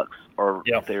trucks, or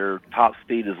their top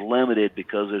speed is limited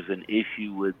because there's an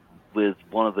issue with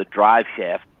one of the drive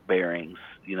shaft bearings,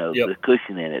 you know, the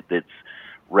cushion in it that's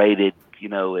rated, you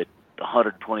know, at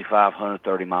 125,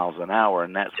 130 miles an hour,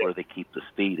 and that's where they keep the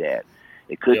speed at.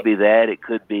 It could be that. It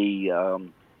could be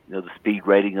the speed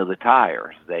rating of the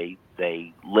tires. They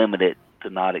limit it to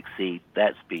not exceed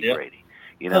that speed rating.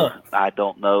 I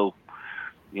don't know.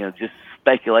 Just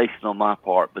speculation on my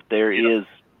part, but there is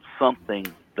something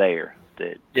there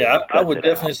that. I would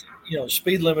definitely.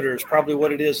 Speed limiter is probably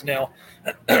what it is now.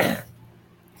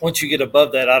 Once you get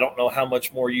above that, I don't know how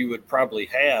much more you would probably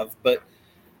have, but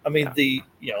I mean the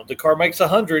car makes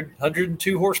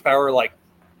 102 horsepower. Like,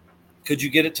 could you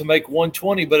get it to make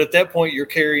 120? But at that point, you're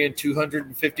carrying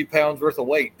 250 pounds worth of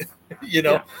weight.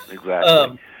 Yeah,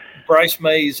 exactly. Bryce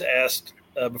Mays asked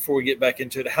before we get back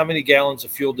into it, how many gallons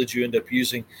of fuel did you end up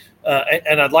using?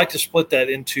 And I'd like to split that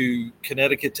into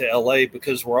Connecticut to LA,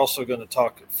 because we're also going to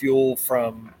talk fuel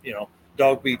from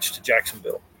Dog Beach to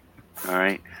Jacksonville. All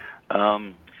right.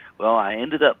 Well, I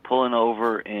ended up pulling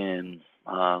over in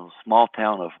a small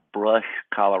town of Brush,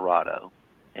 Colorado,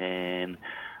 and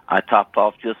I topped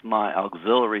off just my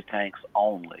auxiliary tanks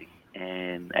only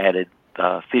and added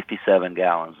 57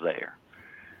 gallons there.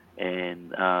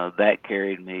 And that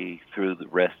carried me through the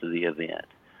rest of the event.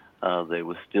 There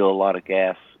was still a lot of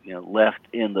gas, left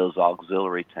in those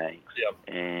auxiliary tanks. Yep.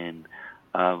 And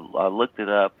I looked it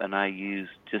up, and I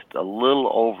used just a little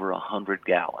over 100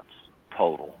 gallons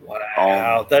total.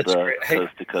 Wow, that's great.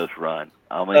 Coast-to-coast run.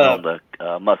 I mean, on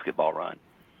the musket ball run.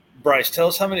 Bryce, tell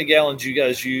us how many gallons you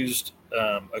guys used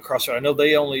across there. I know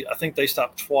I think they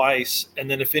stopped twice.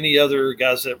 And then if any other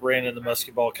guys that ran in the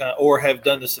musket ball or have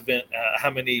done this event, how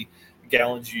many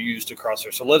gallons you used across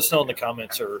there. So let us know in the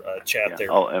comments or chat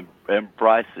there. Oh, and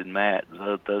Bryce and Matt,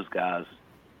 those guys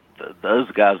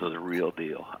are the real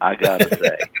deal. I gotta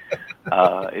say,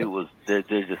 they're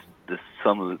just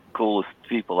some of the coolest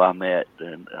people I met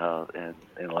in the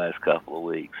last couple of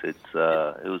weeks. It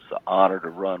was an honor to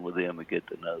run with them and get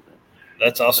to know them.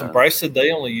 That's awesome. Bryce said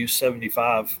they only use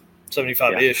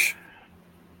 75-ish.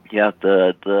 Yeah,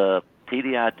 the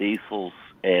TDI diesels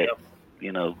at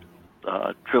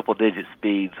triple-digit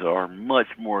speeds are much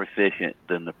more efficient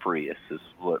than the Prius. Is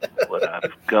what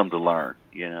I've come to learn.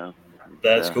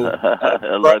 That's cool.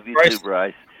 I love you too,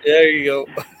 Bryce. There you go.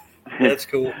 That's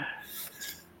cool.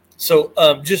 So,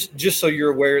 just so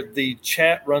you're aware, the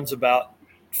chat runs about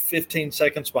 15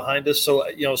 seconds behind us. So,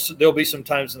 so there'll be some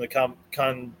times in the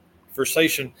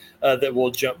conversation that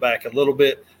we'll jump back a little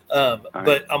bit.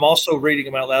 But I'm also reading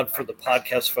them out loud for the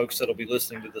podcast folks that'll be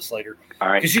listening to this later. All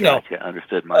right. Because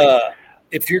understood, Mike.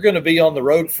 If you're going to be on the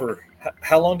road for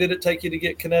how long did it take you to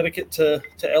get Connecticut to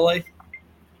LA?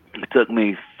 It took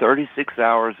me 36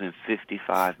 hours and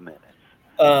 55 minutes.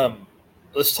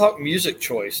 Let's talk music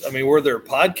choice. I mean, were there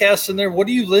podcasts in there? What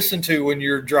do you listen to when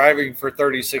you're driving for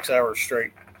 36 hours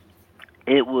straight?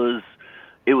 It was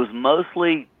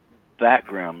mostly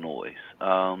background noise.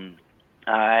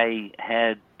 I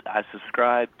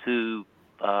subscribed to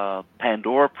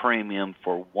Pandora Premium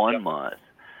for 1 month.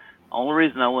 Only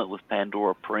reason I went with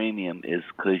Pandora Premium is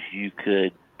because you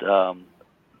could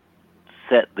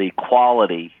set the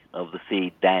quality of the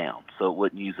feed down so it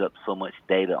wouldn't use up so much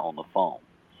data on the phone.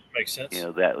 Makes sense.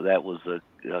 That was a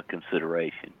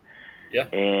consideration. Yeah.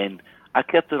 And I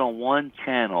kept it on one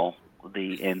channel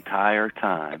the entire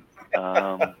time.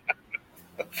 And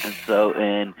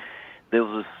there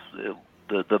was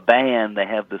the band, they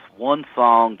have this one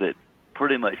song that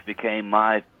pretty much became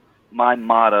my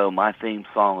motto, my theme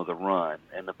song of the run,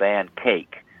 and the band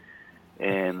Cake.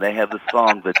 And they have the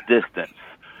song The Distance.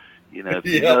 If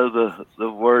you know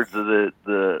the words of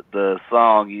the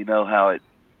song, you know how it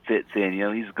fits in.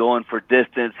 He's going for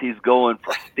distance, he's going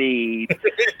for speed,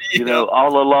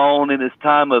 all alone in his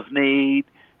time of need.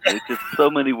 It's just so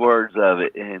many words of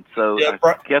it. And so I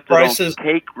kept it on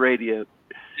Cake Radio.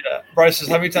 Yeah, Bryce says,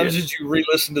 how many times did you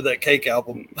re-listen to that Cake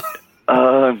album?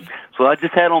 So I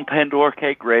just had on Pandora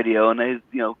Cake Radio, and they,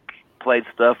 played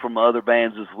stuff from other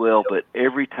bands as well. But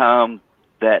every time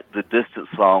that the Distance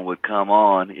song would come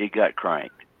on, it got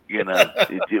cranked. It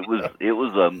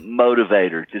was a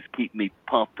motivator. Just keep me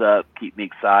pumped up, keep me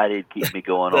excited, keep me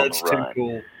going on the run. That's too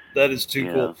cool. That is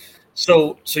too cool.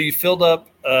 So you filled up.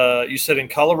 You said in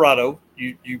Colorado,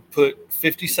 you put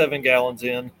 57 gallons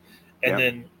in, and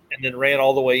then ran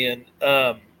all the way in.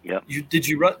 Did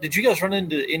you guys run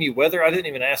into any weather? I didn't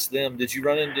even ask them. Did you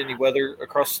run into any weather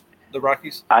across the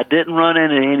Rockies? I didn't run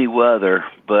into any weather,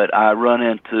 but I run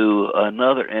into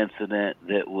another incident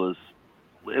that was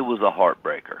a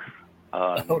heartbreaker.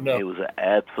 Oh no! It was an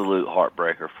absolute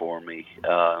heartbreaker for me.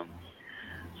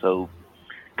 So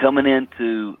coming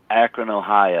into Akron,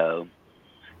 Ohio,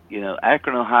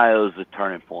 Akron, Ohio is a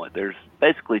turning point. There's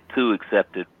basically two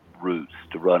accepted routes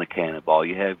to run a cannonball.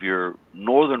 You have your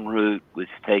northern route, which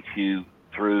takes you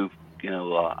through,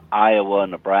 Iowa,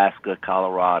 Nebraska,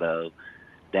 Colorado,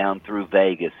 down through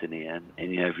Vegas and in.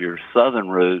 And you have your southern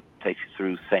route, takes you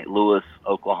through St. Louis,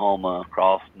 Oklahoma,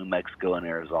 across New Mexico and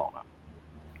Arizona.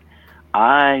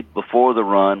 I, before the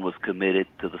run, was committed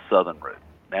to the southern route.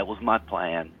 That was my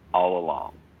plan all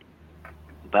along.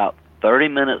 About 30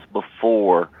 minutes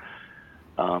before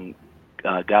I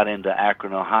got into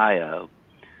Akron, Ohio,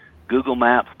 Google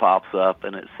Maps pops up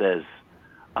and it says,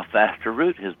 a faster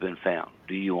route has been found.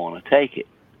 Do you want to take it?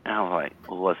 And I was like,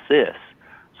 well, what's this?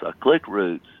 So I clicked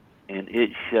routes, and it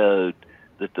showed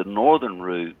that the northern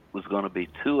route was going to be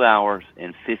 2 hours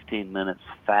and 15 minutes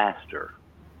faster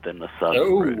than the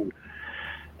southern route.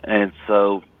 And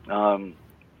so I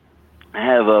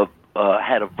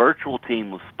had a virtual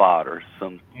team of spotters,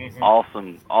 some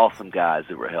awesome guys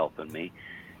that were helping me,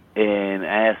 and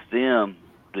asked them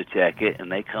to check it,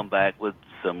 and they come back with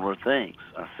similar things.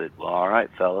 I said, well, all right,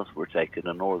 fellas, we're taking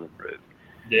the northern route.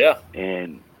 Yeah.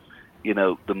 And,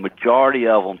 the majority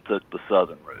of them took the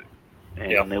southern route.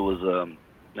 And there was an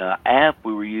app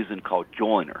we were using called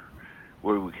Joiner,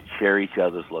 where we could share each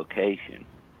other's location.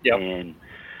 Yep. And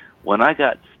when I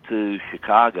got to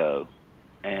Chicago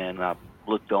and I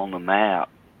looked on the map,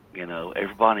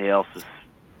 everybody else is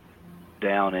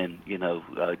down in,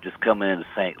 just coming into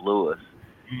St. Louis.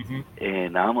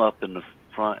 And I'm up in the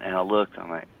front, and I looked,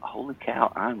 I'm like, holy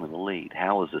cow, I'm in the lead.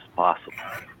 How is this possible?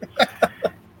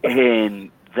 And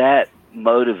that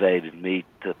motivated me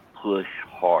to push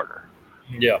harder.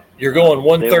 Yeah. You're going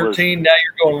 113, now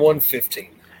you're going 115.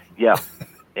 Yeah.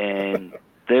 And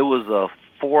there was a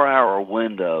 4-hour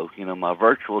window. My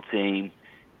virtual team,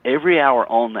 every hour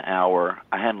on the hour,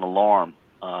 I had an alarm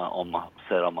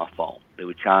set on my phone. It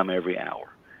would chime every hour.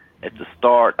 At the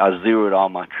start, I zeroed all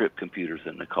my trip computers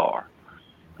in the car.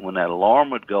 When that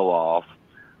alarm would go off,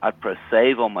 I'd press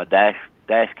save on my dash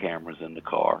cameras in the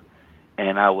car,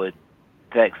 and I would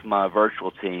text my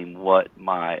virtual team what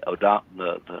my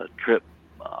the trip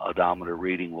odometer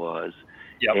reading was,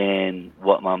 and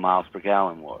what my miles per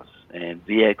gallon was. And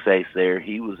VX Ace there,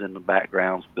 he was in the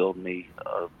backgrounds building me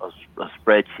a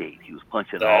spreadsheet. He was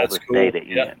punching all this data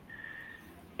in.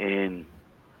 And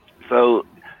so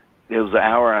it was an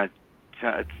hour,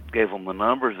 I gave them the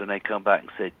numbers, and they come back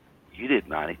and said, you did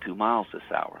 92 miles this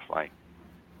hour. It's like,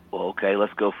 well, okay,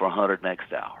 let's go for 100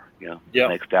 next hour. The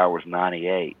next hour was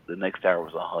 98. The next hour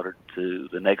was 102.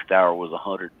 The next hour was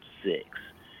 106.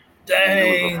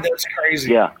 Dang, that's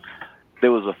crazy. Yeah.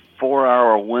 There was a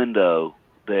 4-hour window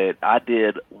that I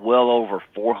did well over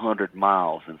 400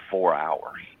 miles in 4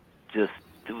 hours. There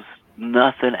was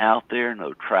nothing out there,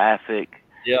 no traffic.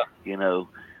 Yeah.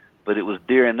 But it was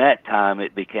during that time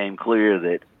it became clear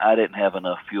that I didn't have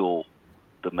enough fuel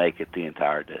to make it the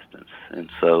entire distance. And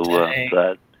so,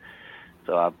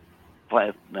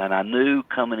 I knew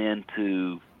coming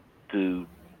into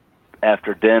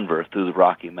after Denver through the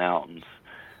Rocky Mountains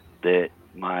that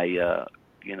my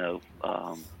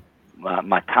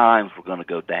my times were going to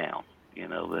go down.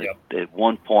 At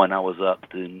one point I was up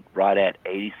to right at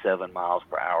 87 miles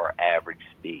per hour average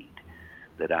speed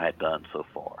that I had done so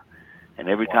far. And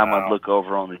every time I look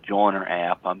over on the Joiner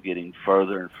app, I'm getting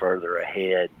further and further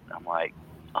ahead. I'm like,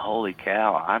 holy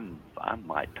cow, I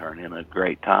might turn in a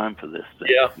great time for this thing.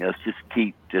 Yeah. Let's just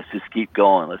keep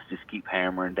going. Let's just keep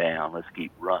hammering down. Let's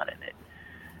keep running it.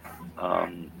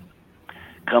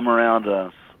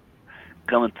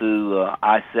 Coming through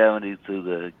I-70 through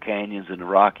the canyons and the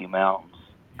Rocky Mountains,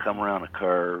 come around a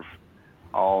curve,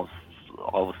 all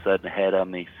of a sudden ahead of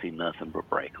me, see nothing but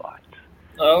brake lights.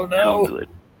 Oh no!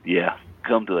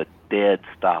 Come to a dead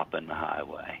stop in the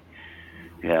highway.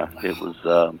 Yeah, it was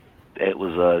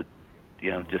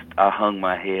just I hung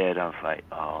my head. I was like,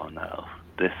 oh no,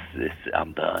 this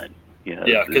I'm done.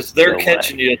 Because they're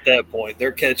catching you at that point.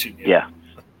 They're catching you.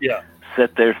 Yeah.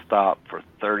 Sit there, stop for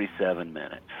 37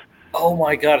 minutes. Oh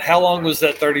my God! How long was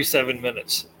that? 37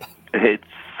 minutes. It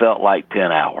felt like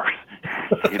 10 hours.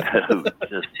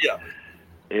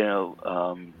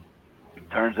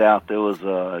 Turns out there was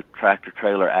a tractor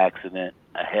trailer accident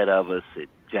ahead of us. It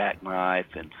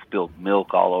jackknifed and spilled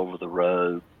milk all over the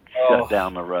road, shut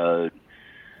down the road.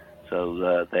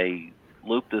 So they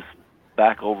looped us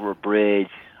back over a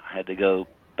bridge. I had to go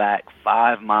back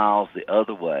 5 miles the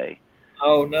other way.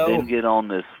 Oh no! Then get on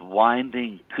this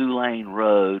winding 2-lane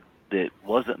road that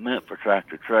wasn't meant for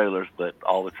tractor trailers, but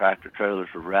all the tractor trailers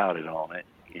were routed on it.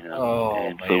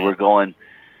 So we're going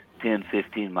 10,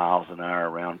 15 miles an hour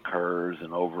around curves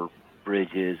and over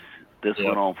bridges. This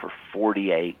went on for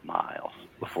 48 miles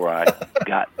before I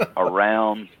got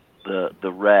around the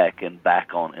wreck and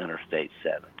back on Interstate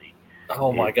 70.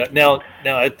 Oh my God! Now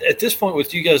at this point,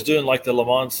 with you guys doing like the Le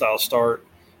Mans style start,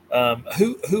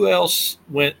 who else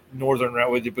went Northern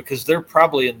Route with you? Because they're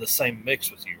probably in the same mix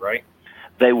with you, right?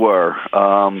 They were.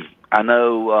 I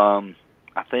know.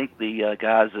 I think the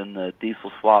guys in the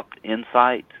diesel swapped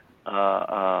Insight.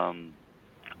 I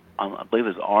believe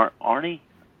it was Arnie.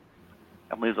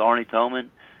 I believe it was Arnie Toman,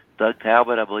 Doug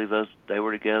Talbot. I believe they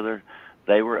were together.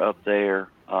 They were up there.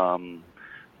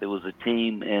 There was a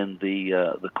team in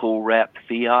the Cool Wrapped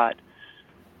Fiat.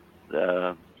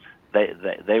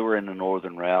 They were in the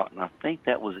Northern Route, and I think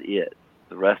that was it.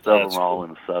 The rest of them were all in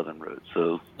the Southern route.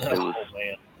 So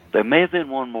there may have been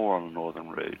one more on the Northern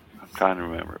route. I'm trying to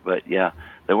remember, but yeah,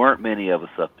 there weren't many of us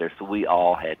up there, so we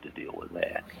all had to deal with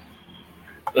that.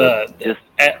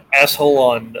 Asshole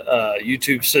on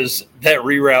YouTube says that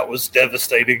reroute was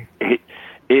devastating.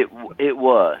 It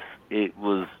was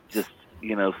just,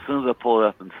 as soon as I pulled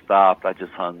up and stopped, I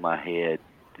just hung my head.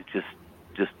 It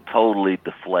just totally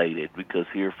deflated, because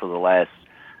here for the last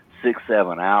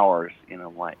 6-7 hours,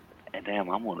 I'm like, and damn,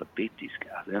 I'm going to beat these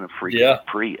guys in a freaking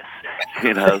Prius.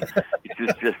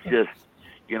 It's just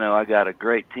I got a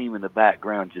great team in the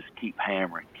background. Just keep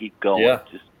hammering, keep going.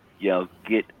 Just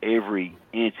get every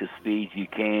inch of speed you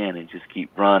can and just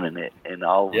keep running it, and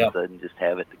all of a sudden just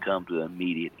have it to come to an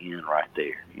immediate end right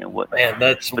there. Man,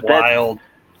 that's wild.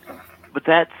 But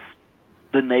that's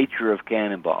the nature of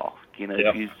Cannonball.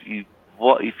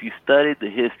 If you studied the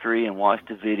history and watched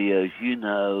the videos, you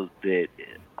know that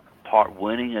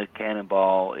winning a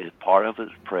Cannonball is part of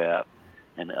its prep,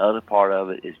 and the other part of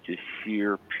it is just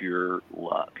sheer pure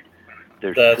luck.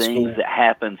 There's things that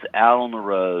happens out on the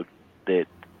road that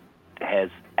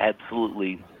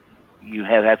you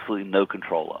have absolutely no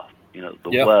control of.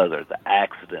 The weather, the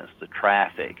accidents, the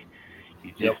traffic.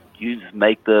 You just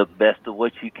make the best of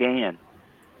what you can.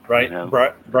 Right.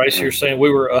 Bryce, you're saying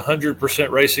we were 100%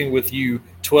 racing with you,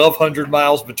 1,200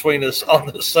 miles between us on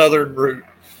the Southern route.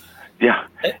 Yeah.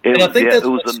 And I think that's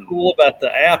what's cool about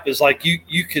the app is like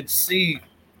you could see,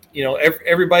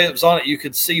 everybody that was on it, you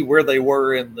could see where they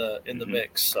were in the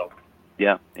mix. So.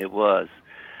 Yeah, it was.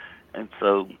 And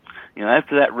so,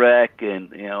 after that wreck,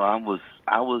 and I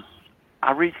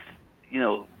reached,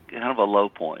 kind of a low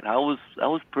point. I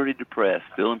was pretty depressed,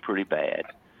 feeling pretty bad,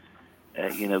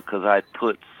 because I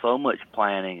put so much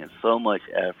planning and so much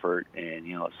effort, and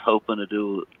I was hoping to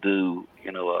do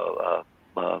a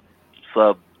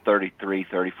sub 33,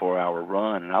 34 hour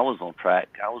run, and I was on track.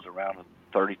 I was around a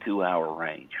 32-hour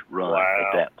range run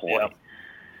at that point.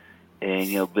 Yeah.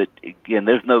 And but again,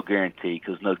 there's no guarantee,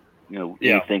 because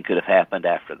anything could have happened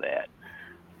after that.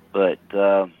 But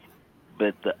the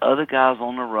other guys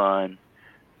on the run,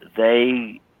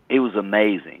 it was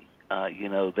amazing.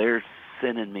 They're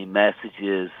sending me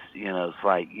messages. It's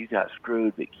like, you got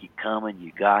screwed, but keep coming.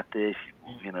 You got this.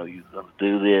 You're going to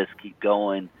do this. Keep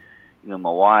going. My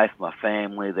wife, my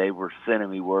family, they were sending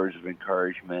me words of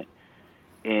encouragement,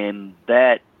 and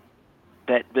that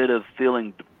bit of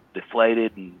feeling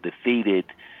deflated and defeated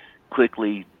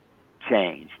quickly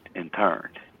changed and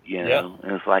turned. And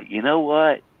it's like, you know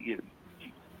what?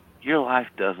 Your life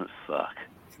doesn't suck.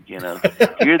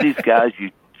 You're these guys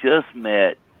you just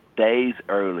met days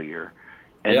earlier,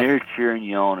 and they're cheering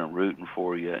you on and rooting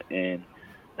for you. And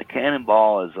the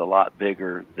Cannonball is a lot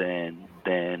bigger than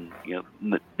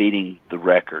beating the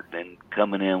record and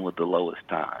coming in with the lowest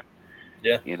time.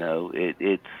 Yeah.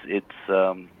 It's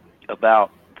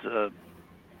about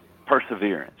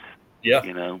perseverance. Yeah.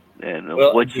 And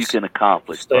what you can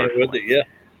accomplish. Stay with it. Yeah.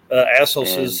 Asshole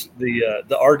says the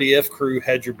RDF crew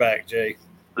had your back, Jay.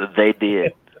 They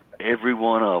did. Every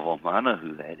one of them. I know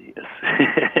who that is.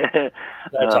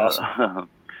 That's awesome.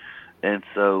 And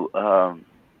so,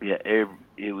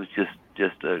 it was just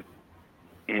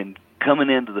and coming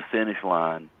into the finish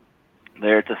line,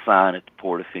 there at the sign at the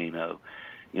Portofino,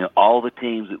 all the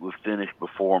teams that were finished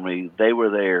before me, they were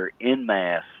there en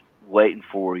masse waiting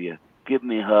for you, giving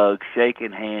me hugs,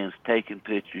 shaking hands, taking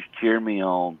pictures, cheering me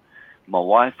on. My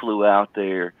wife flew out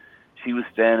there. She was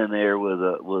standing there with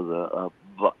a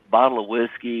bottle of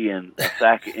whiskey and a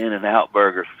sack of In-N-Out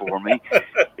burgers for me.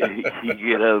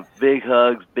 Big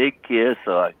hugs, big kiss.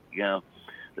 So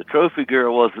the trophy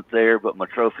girl wasn't there, but my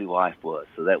trophy wife was.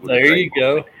 So that was there. You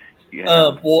moment.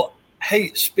 Go. Well,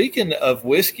 hey, speaking of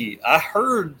whiskey, I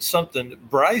heard something.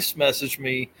 Bryce messaged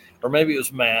me, or maybe it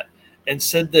was Matt, and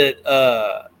said that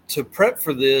to prep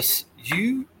for this,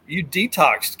 you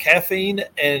detoxed caffeine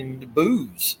and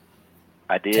booze.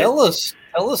 I did. Tell us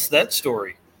that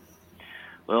story.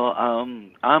 Well,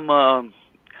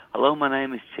 hello, my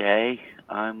name is Jay.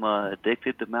 I'm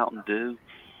addicted to Mountain Dew.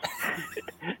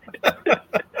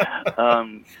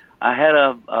 I had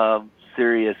a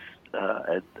serious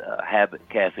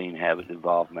caffeine habit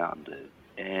involved Mountain Dew,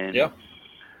 and Yeah.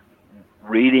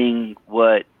 reading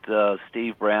what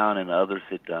Steve Brown and others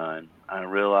had done, I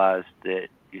realized that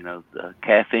the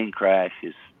caffeine crash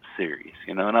is serious.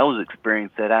 And I was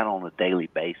experiencing that out on a daily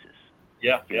basis.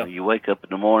 Yeah. You wake up in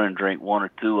the morning and drink one or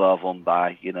two of them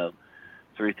by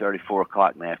 3:30, 4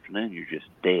 o'clock in the afternoon, you're just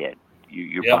dead.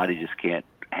 Your body just can't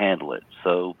handle it.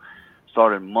 So,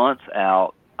 starting months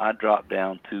out, I dropped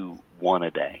down to one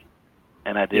a day,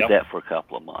 and I did that for a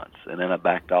couple of months, and then I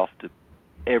backed off to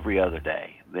every other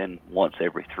day, then once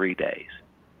every 3 days.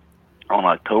 On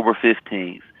October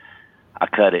 15th, I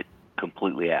cut it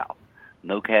completely out.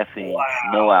 No caffeine,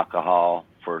 no alcohol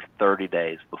for 30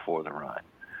 days before the run.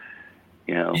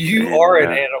 You are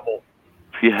an animal.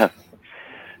 Yeah.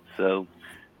 So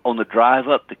on the drive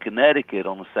up to Connecticut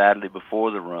on the Saturday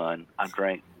before the run, I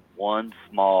drank one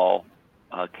small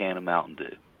can of Mountain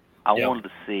Dew. I wanted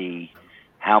to see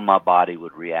how my body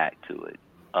would react to it.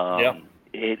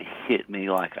 It hit me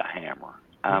like a hammer.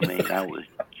 I mean, I was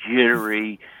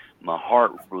jittery. My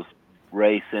heart was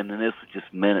racing, and this was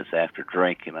just minutes after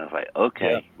drinking. I was like,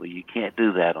 okay, well, you can't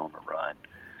do that on the run.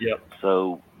 Yep.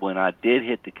 So when I did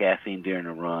hit the caffeine during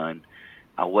the run,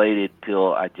 I waited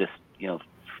till I just,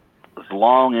 as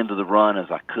long into the run as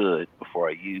I could before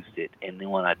I used it. And then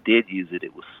when I did use it,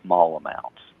 it was small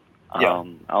amounts. I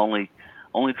only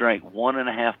drank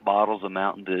 1.5 bottles of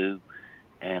Mountain Dew,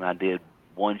 and I did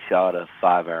one shot of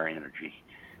 5-Hour Energy.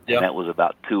 And that was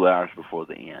about 2 hours before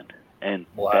the end. And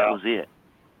that was it.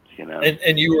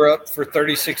 And you were up for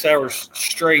 36 hours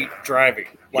straight driving.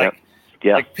 Like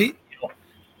Pete,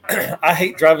 I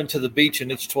hate driving to the beach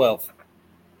and it's 12.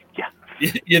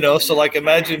 Yeah. So like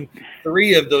imagine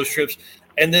 3 of those trips.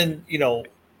 And then,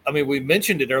 we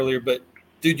mentioned it earlier, but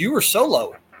dude, you were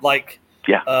solo. Like,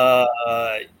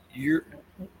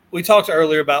 we talked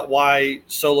earlier about why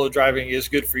solo driving is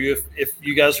good for you. If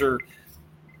you guys are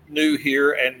new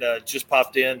here and just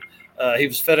popped in, he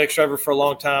was a FedEx driver for a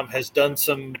long time, has done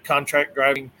some contract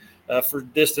driving for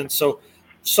distance. So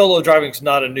solo driving is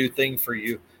not a new thing for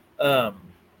you.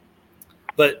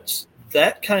 But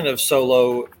that kind of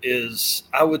solo is,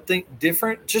 I would think,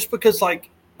 different just because like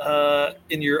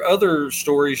in your other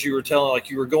stories you were telling, like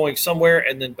you were going somewhere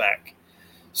and then back.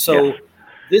 So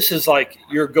this is like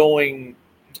you're going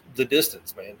the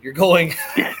distance, man. You're going,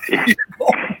 you're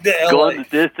going to LA. Going the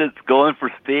distance, going for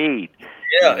speed.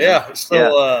 Yeah.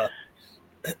 So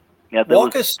there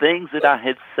was things that I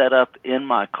had set up in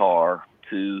my car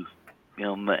to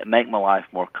make my life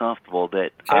more comfortable.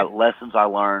 Lessons I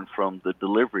learned from the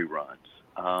delivery runs.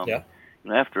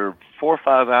 After 4 or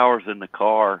 5 hours in the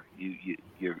car,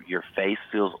 your face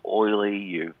feels oily.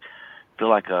 You feel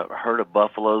like a herd of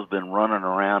buffalo's been running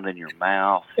around in your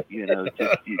mouth.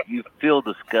 You feel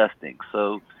disgusting.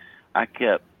 So I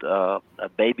kept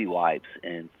baby wipes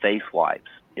and face wipes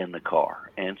in the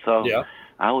car, and so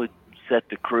I would set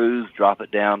the cruise, drop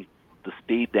it down, the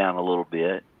speed down a little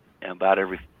bit, and about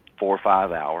every 4 or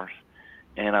 5 hours,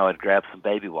 and I would grab some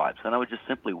baby wipes, and I would just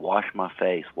simply wash my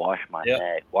face, wash my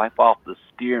neck, wipe off the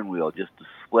steering wheel, just the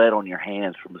sweat on your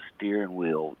hands from the steering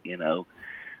wheel.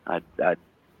 I'd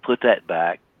put that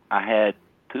back. I had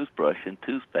toothbrush and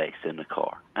toothpaste in the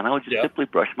car, and I would just simply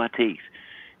brush my teeth.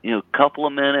 Couple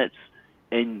of minutes,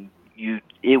 and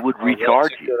it would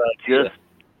recharge you.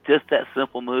 Just that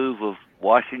simple move of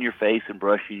washing your face and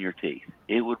brushing your teeth.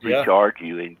 It would recharge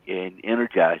you and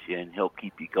energize you and help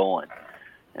keep you going.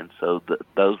 And so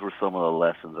those were some of the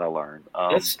lessons I learned.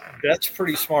 That's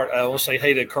pretty smart. I will say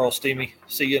hey to Carl Steamy.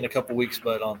 See you in a couple weeks,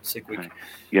 bud, on sick week.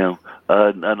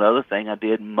 Another thing I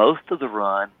did, most of the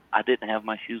run, I didn't have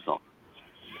my shoes on.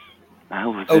 I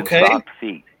was in sock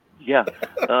feet. Yeah.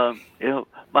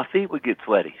 My feet would get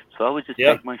sweaty, so I would just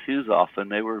take my shoes off,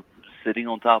 and they were sitting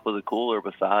on top of the cooler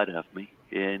beside of me.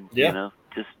 And,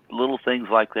 just little things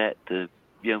like that to,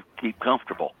 keep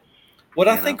comfortable. What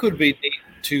I think would be neat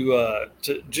to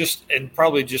just, and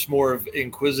probably just more of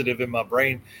inquisitive in my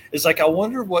brain, is like I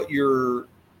wonder what your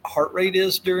heart rate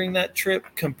is during that trip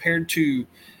compared to,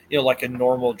 like a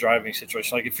normal driving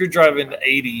situation. Like if you're driving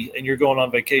 80 and you're going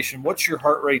on vacation, what's your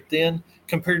heart rate then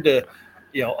compared to,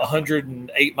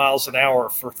 108 miles an hour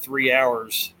for 3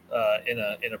 hours in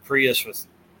a Prius with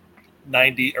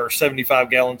 90 or 75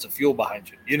 gallons of fuel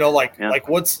behind you? Like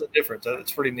what's the difference?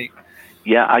 It's pretty neat.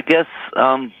 Yeah, I guess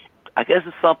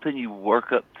it's something you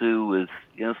work up to. Is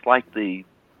it's like these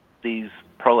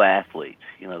pro athletes.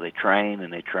 They train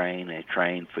and they train and they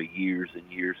train for years and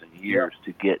years and years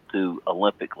to get to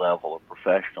Olympic level or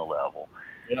professional level.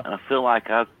 And I feel like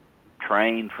I've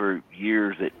trained for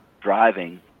years at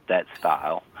driving that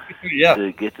style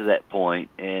to get to that point.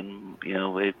 And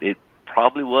it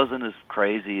probably wasn't as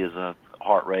crazy as a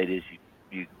heart rate as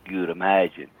you would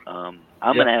imagine. I'm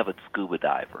Yeah. an avid scuba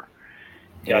diver,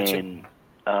 Gotcha. and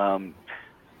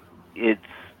it's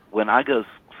when I go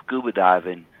scuba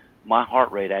diving, my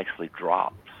heart rate actually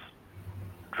drops,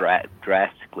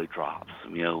 drastically drops.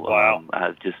 Wow.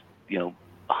 I just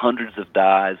hundreds of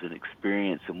dives and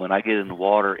experience, and when I get in the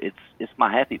water, it's my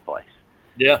happy place.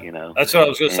 Yeah, that's what I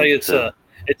was going to say. And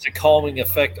It's a calming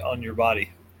effect on your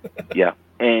body. yeah,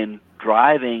 and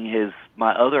driving is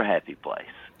my other happy place.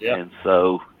 Yeah. And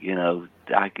so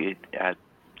I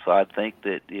think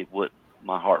that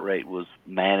my heart rate was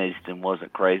managed and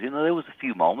wasn't crazy. There was a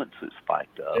few moments it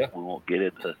spiked up. Yeah. We won't get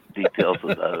into details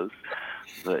of those,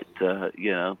 but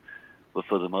but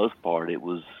for the most part, it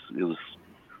was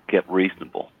kept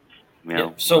reasonable.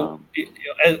 So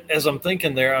as I'm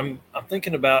thinking there, I'm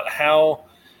thinking about how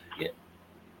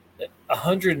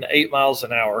 108 miles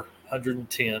an hour,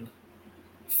 110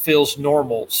 feels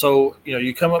normal. So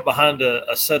you come up behind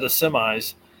a set of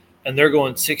semis, and they're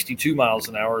going 62 miles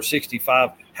an hour or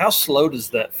 65. How slow does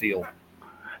that feel?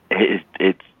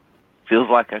 It feels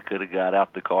like I could have got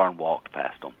out the car and walked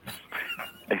past them.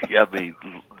 I mean,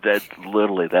 that's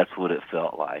what it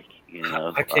felt like.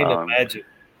 I can't imagine.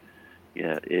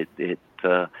 Yeah,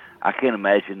 I can't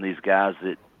imagine these guys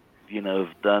that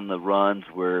have done the runs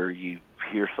where you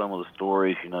hear some of the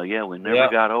stories. We never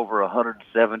got over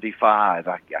 175.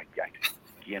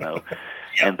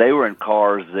 And they were in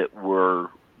cars that were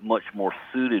much more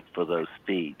suited for those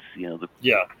speeds. The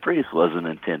Prius wasn't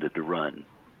intended to run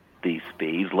these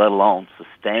speeds, let alone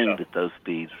sustained at those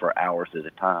speeds for hours at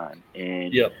a time.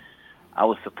 And I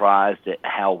was surprised at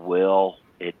how well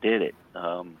it did it.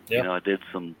 I did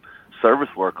some service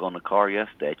work on the car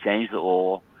yesterday. I changed the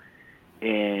oil,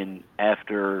 and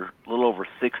after a little over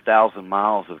 6,000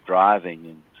 miles of driving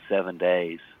in 7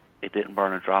 days, it didn't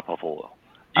burn a drop of oil.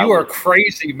 You are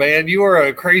crazy, man. You are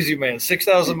a crazy man.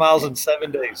 6,000 miles in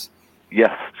 7 days.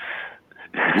 Yes.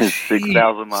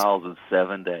 6,000 miles in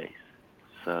 7 days.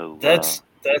 So that's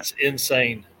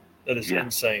insane. That is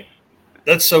insane.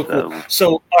 That's so cool.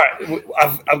 So all right,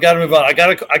 I've got to move on. I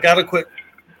gotta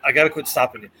quit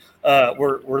stopping you.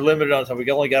 We're limited on time. We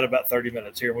only got about 30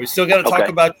 minutes here. We still got to talk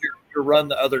about your run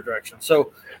the other direction.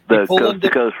 So the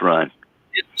coast run.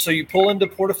 So you pull into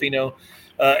Portofino.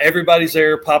 Everybody's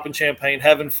there, popping champagne,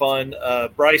 having fun.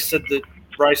 Bryce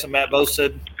and Matt both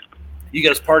said you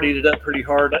guys partied it up pretty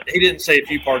hard. He didn't say if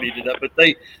you partied it up, but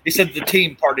he said the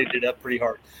team partied it up pretty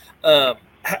hard.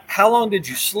 How long did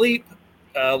you sleep?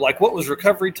 What was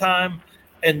recovery time?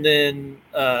 And then,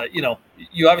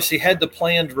 you obviously had the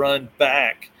planned run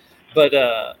back, but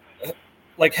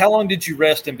how long did you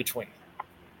rest in between?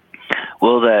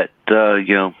 Well, that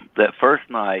first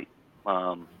night,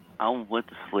 I went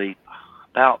to sleep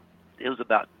it was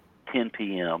about 10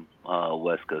 p.m.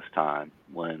 West Coast time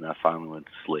when I finally went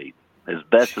to sleep. As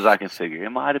best as I can figure. It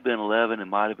might have been 11, it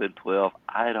might have been 12.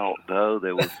 I don't know.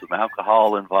 There was some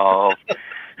alcohol involved.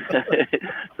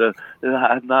 So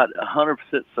I'm not 100%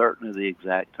 certain of the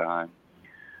exact time.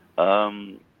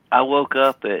 I woke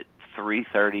up at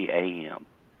 3:30 a.m.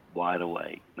 wide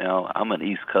awake. Now, I'm an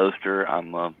East Coaster.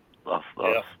 I'm a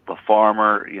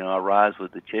farmer. I rise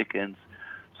with the chickens.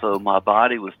 So my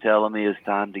body was telling me it's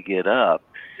time to get up.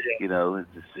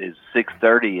 It's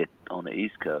 6:30 on the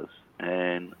East Coast.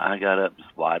 And I got up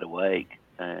just wide awake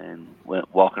and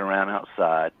went walking around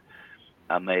outside.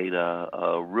 I made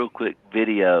a real quick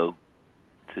video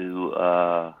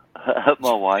to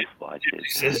my wife watching.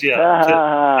 She says, So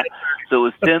it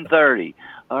was 10:30.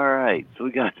 All right, so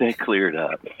we got that cleared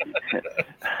up.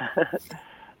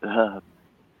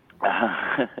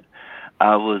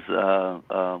 I was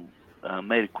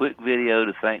made a quick video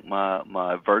to thank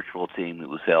my virtual team that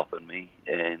was helping me,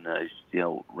 and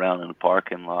around in the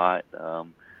parking lot.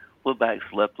 Went back,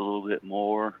 slept a little bit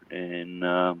more, and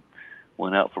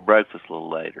went out for breakfast a little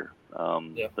later.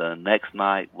 The next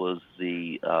night was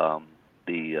the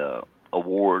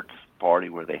awards party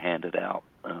where they handed out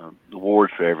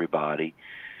awards for everybody,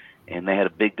 and they had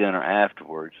a big dinner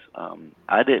afterwards.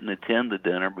 I didn't attend the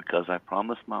dinner because I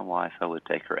promised my wife I would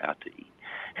take her out to eat.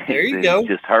 There you go.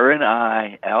 Just her and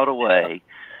I out away,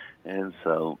 and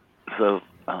so the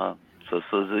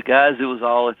guys who was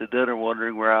all at the dinner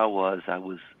wondering where I was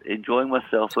enjoying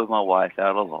myself with my wife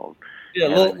out alone. Yeah,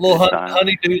 little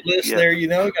honey-do list there.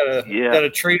 Gotta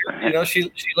treat her. She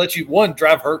lets you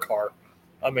drive her car.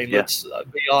 I mean, let's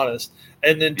be honest,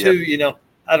 and then two,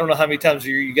 I don't know how many times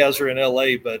you guys are in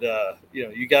LA, but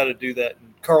you got to do that.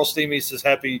 And Carl Steamy says,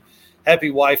 "Happy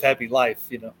wife, happy life."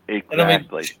 Exactly. And I mean,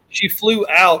 she flew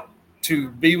out to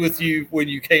be with you when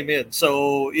you came in,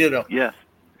 so Yes.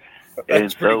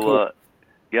 that's pretty cool.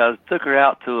 I took her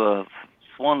out to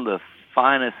one of the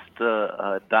finest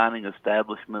dining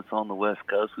establishments on the West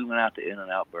Coast. We went out to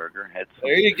In-N-Out Burger and had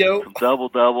there you go. some double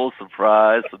doubles, some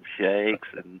fries, some shakes,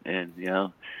 and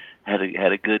had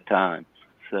a good time.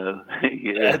 So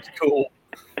yeah, That's cool.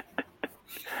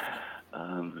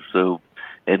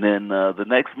 And then the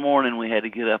next morning we had to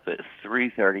get up at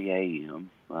 3:30 a.m.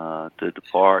 To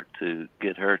depart to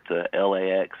get her to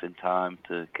LAX in time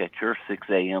to catch her 6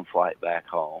 a.m. flight back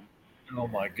home. Oh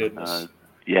my goodness.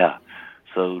 Yeah.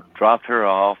 So dropped her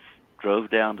off, drove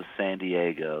down to San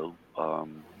Diego.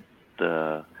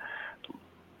 The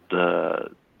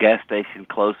gas station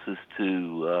closest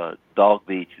to Dog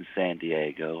Beach in San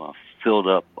Diego. I filled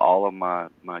up all of my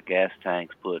gas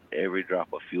tanks, put every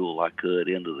drop of fuel I could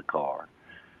into the car.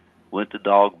 Went to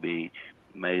Dog Beach,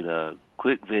 made a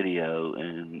quick video,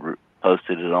 and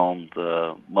posted it on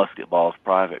the Musket Balls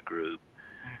private group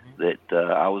that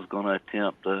I was going to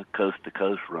attempt the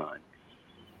coast-to-coast run.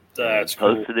 That's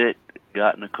posted cool. it,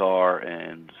 got in the car,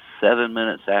 and 7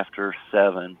 minutes after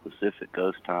 7 Pacific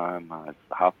Coast time, I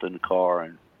hopped in the car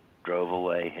and drove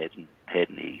away,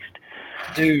 heading east.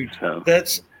 Dude,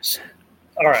 that's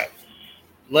all right.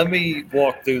 Let me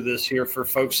walk through this here for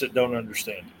folks that don't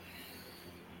understand.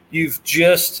 You've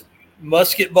just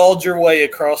musket balled your way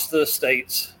across the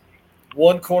states,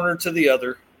 one corner to the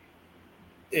other,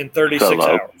 in 36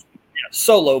 hours. Yeah,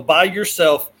 solo, by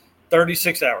yourself,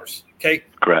 36 hours. Okay?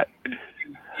 Correct.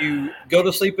 You go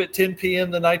to sleep at 10 p.m.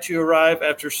 the night you arrive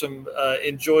after some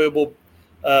enjoyable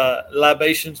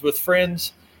libations with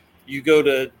friends. You go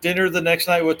to dinner the next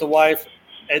night with the wife.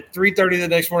 At 3:30 the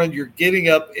next morning, you're getting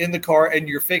up in the car and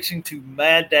you're fixing to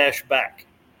mad dash back.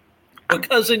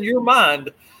 Because in your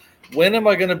mind, when am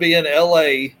I going to be in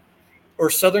LA or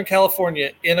Southern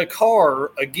California in a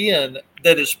car again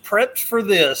that is prepped for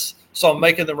this? So I'm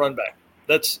making the run back.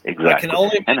 That's exactly. I can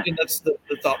only imagine that's the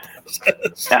thought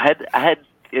process. I had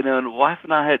and the wife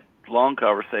and I had long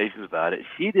conversations about it.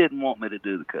 She didn't want me to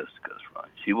do the coast to coast run.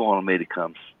 She wanted me to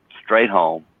come straight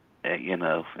home,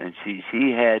 and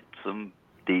she had some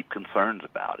deep concerns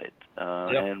about it,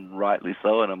 and rightly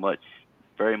so, and I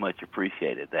very much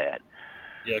appreciated that.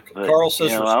 Yeah, but, Carl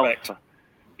says respect.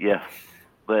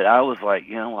 But I was like,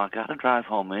 I got to drive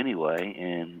home anyway,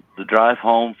 and the drive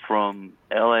home from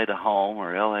L.A. to home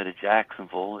or L.A. to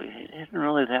Jacksonville, it isn't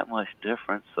really that much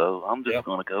different, so I'm just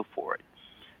going to go for it.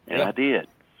 And I did.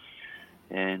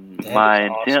 And my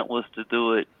intent was to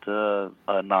do it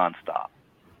nonstop,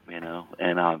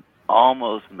 and I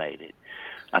almost made it.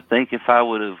 I think if I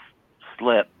would have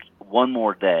slept one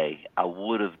more day, I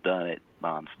would have done it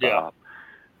nonstop. Yeah.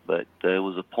 But there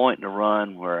was a point in the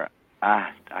run where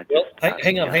hang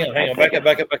on.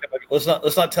 Back up. Let's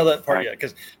not tell that part yet,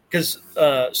 because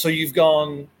so you've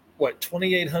gone what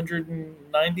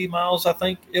 2,890 miles, I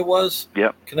think it was.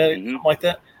 Yep. Connecticut, something like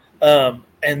that.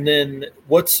 And then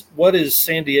what is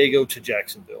San Diego to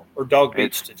Jacksonville or Dog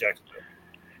Beach to Jacksonville?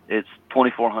 It's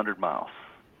 2,400 miles.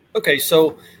 Okay,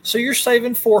 so you're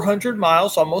saving 400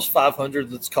 miles, almost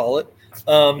 500, let's call it.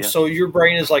 So your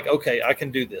brain is like, okay, I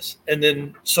can do this. And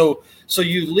then so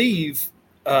you leave.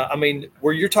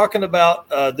 Where you're talking about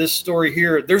this story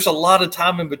here, there's a lot of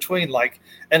time in between,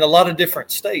 and a lot of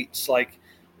different states. Like,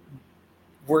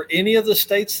 were any of the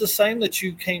states the same that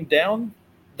you came down?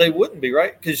 They wouldn't be,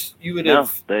 right? Because you would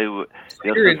have. No, they would.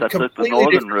 I took the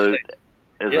northern route.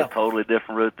 It's a totally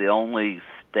different route. The only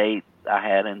state I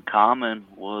had in common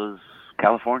was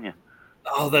California.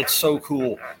 Oh, that's so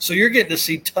cool. So you're getting to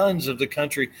see tons of the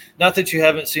country. Not that you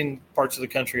haven't seen parts of the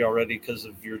country already because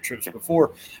of your trips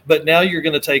before, but now you're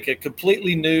going to take a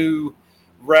completely new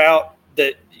route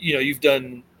that, you've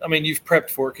done. I mean, you've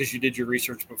prepped for it because you did your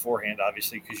research beforehand,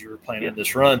 obviously, because you were planning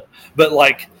this run. But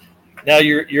now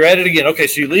you're at it again. Okay,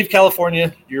 so you leave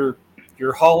California, you're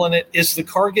hauling it. Is the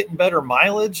car getting better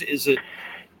mileage? Is it?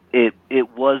 It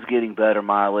was getting better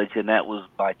mileage, and that was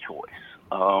by choice.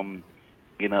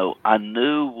 I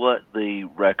knew what the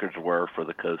records were for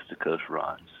the coast-to-coast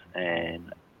runs,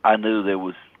 and I knew there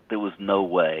was no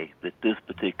way that this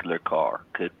particular car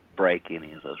could break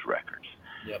any of those records.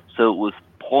 Yep. So it was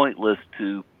pointless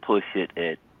to push it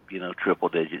at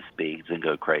triple-digit speeds and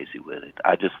go crazy with it.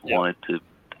 I just wanted to.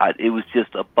 It was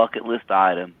just a bucket list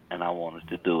item, and I wanted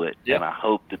to do it, and I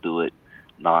hoped to do it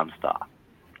nonstop.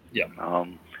 Yeah.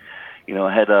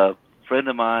 I had a friend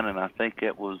of mine, and I think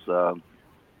it was.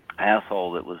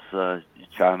 Asshole that was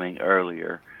chiming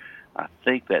earlier. I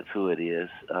think that's who it is.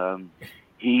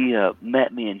 He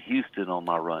met me in Houston on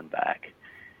my run back.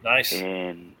 Nice.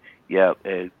 And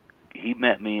he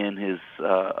met me in his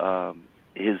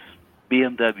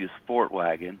BMW sport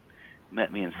wagon.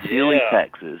 Met me in Sealy,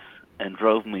 Texas, and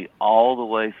drove me all the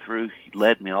way through,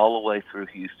 led me all the way through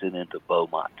Houston into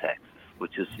Beaumont, Texas,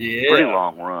 which is a pretty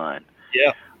long run.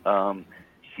 Yeah.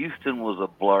 Houston was a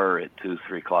blur at 2,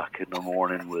 3 o'clock in the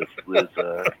morning with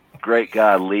a great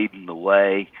guy leading the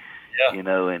way, you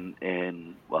know, and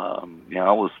you know,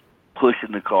 I was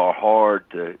pushing the car hard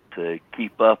to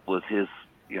keep up with his,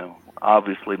 you know,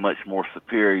 obviously much more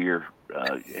superior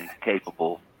and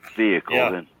capable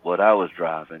vehicle than what I was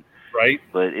driving. Right.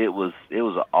 But it was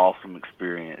an awesome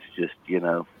experience, just, you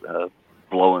know,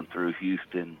 blowing through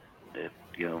Houston.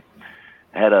 You know,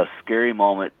 had a scary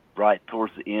moment right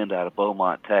towards the end out of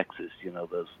Beaumont, Texas. You know,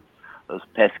 those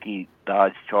pesky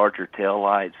Dodge Charger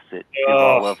taillights that give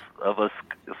all of us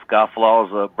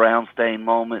scofflaws a brown stain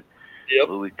moment. Yep.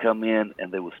 When we come in,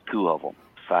 and there was 2 of them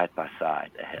side by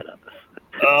side ahead of us.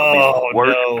 Oh, I mean,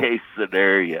 worst case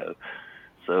scenario.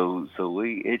 So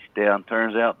we hitched down.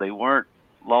 Turns out they weren't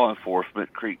law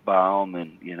enforcement, creaked by them,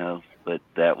 and, you know, but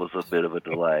that was a bit of a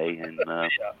delay. And,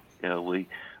 you know, we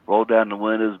rolled down the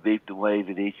windows, beeped and waved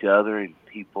at each other, and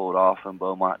he pulled off in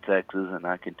Beaumont, Texas, and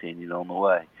I continued on the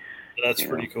way. That's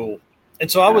pretty cool.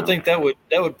 And so I would think that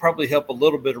would probably help a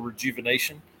little bit of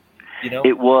rejuvenation, you know?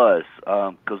 It was,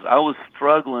 because I was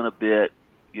struggling a bit,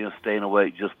 you know, staying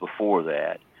awake just before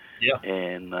that. Yeah.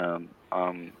 And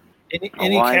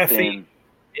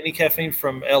any caffeine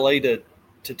from LA to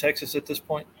Texas at this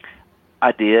point?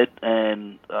 I did,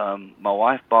 and my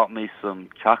wife bought me some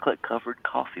chocolate-covered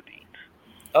coffee beans.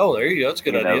 Oh, there you go. That's a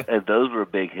good idea. And those were a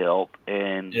big help.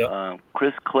 And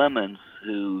Chris Clemens,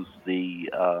 who's the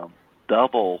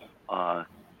double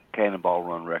Cannonball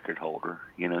Run record holder,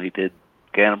 you know, he did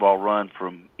Cannonball Run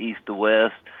from east to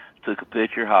west, took a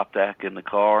picture, hopped back in the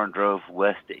car, and drove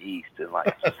west to east in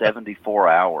like 74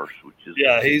 hours, which is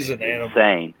he's an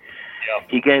insane. Yeah.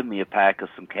 He gave me a pack of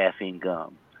some caffeine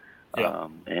gum,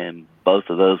 and both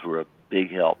of those were a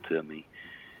big help to me.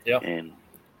 Yeah,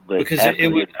 but because I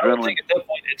would think at that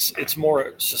point it's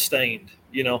more sustained.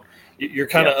 You know, you're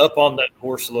kind of up on that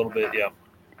horse a little bit. Yeah,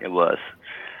 it was.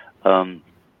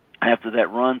 After that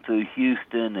run through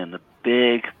Houston and the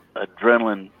big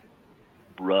adrenaline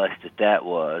rush that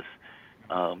was,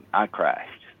 I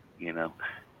crashed. You know,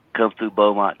 come through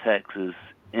Beaumont, Texas,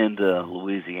 into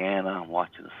Louisiana. I'm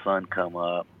watching the sun come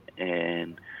up,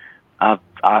 and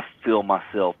I feel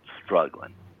myself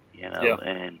struggling. You know,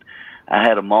 and I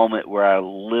had a moment where I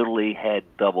literally had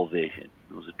double vision.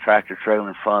 There was a tractor trailer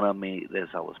in front of me as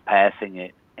I was passing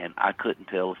it, and I couldn't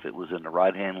tell if it was in the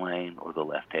right-hand lane or the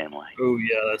left-hand lane. Oh,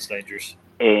 yeah, that's dangerous.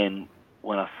 And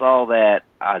when I saw that,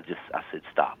 I said,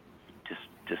 stop.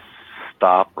 Just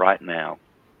stop right now.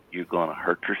 You're going to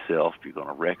hurt yourself. You're going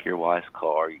to wreck your wife's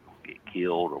car. You're going to get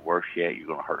killed, or worse yet, you're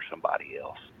going to hurt somebody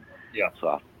else. Yeah.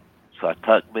 So I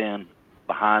tucked in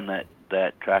behind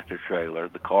that tractor trailer.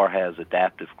 The car has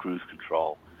adaptive cruise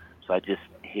control. So I just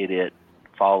hit it,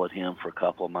 followed him for a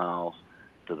couple of miles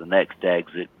to the next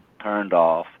exit, turned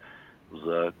off. It was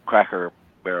a Cracker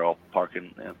Barrel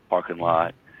parking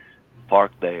lot,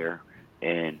 parked there,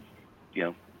 and, you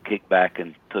know, kicked back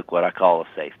and took what I call a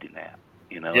safety nap.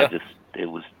 You know, it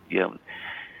was, you know,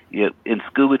 in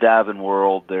scuba diving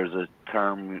world, there's a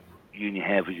term you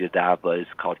have with your dive buddies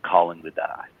called calling the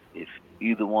dive. If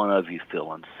either one of you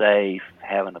feel unsafe,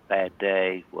 having a bad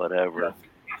day, whatever,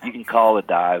 you can call the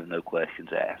dive, no questions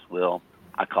asked. Well,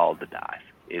 I called the dive.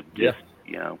 It just,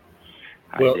 you know.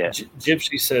 Well,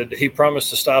 Gypsy said he promised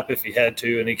to stop if he had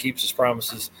to, and he keeps his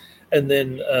promises. And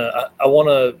then I want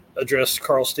to address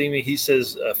Carl Steamy. He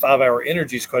says 5-hour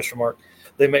energies, ?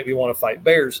 They make me want to fight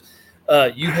bears.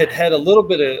 You had a little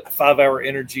bit of 5-hour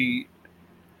energy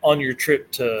on your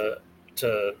trip to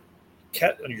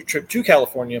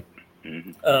California.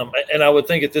 Mm-hmm. And I would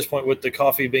think at this point with the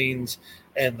coffee beans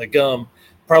and the gum,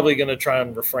 probably going to try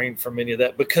and refrain from any of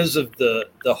that because of the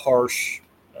harsh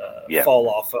fall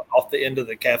off the end of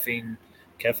the caffeine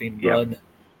run.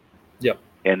 Yep.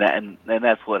 And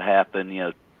that's what happened. You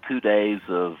know, 2 days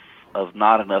of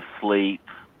not enough sleep.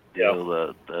 You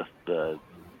know, the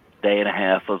day and a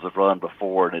half of the run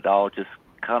before, and it all just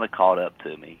kind of caught up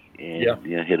to me and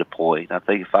you know, hit a point. I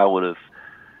think if I would have,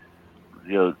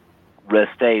 you know,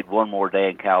 stayed one more day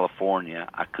in California,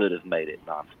 I could have made it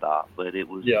nonstop. But it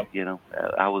was, you know,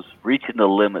 I was reaching the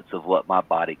limits of what my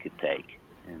body could take.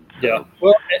 And so,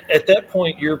 well, at that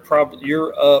point, you're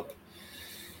up.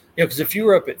 You know, because if you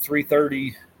were up at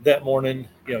 3:30 that morning,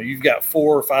 you know, you've got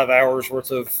 4 or 5 hours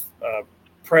worth of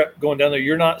prep going down there.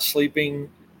 You're not sleeping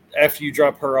after you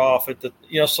drop her off at the,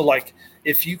 you know, so like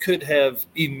if you could have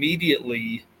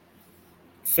immediately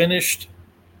finished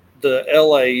the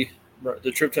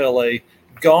trip to LA,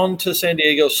 gone to San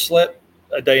Diego, slept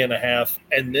a day and a half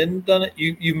and then done it,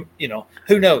 you know,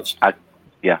 who knows? Yeah,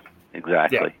 Yeah.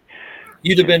 exactly.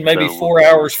 You'd have been And maybe so 4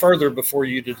 hours further before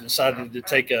you'd have decided to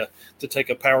take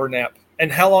a power nap.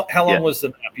 And how long yeah, was the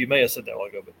nap? You may have said that a while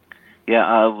ago, but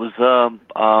yeah, it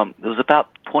was about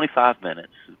 25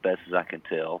 minutes as best as I can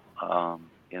tell.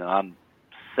 You know, I'm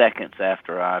seconds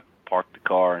after I parked the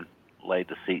car and laid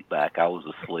the seat back, I was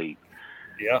asleep.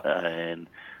 yeah. And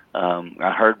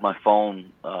I heard my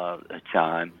phone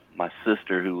chime. My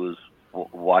sister, who was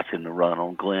watching the run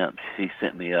on Glimpse, she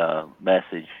sent me a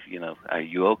message. You know, are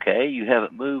you okay? You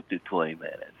haven't moved in 20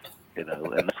 minutes. You know,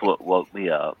 and that's what woke me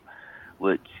up.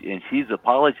 And she's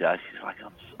apologized. She's like,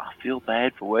 I feel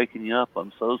bad for waking you up.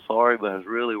 I'm so sorry, but I was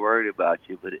really worried about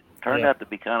you. But it turned Yeah. out to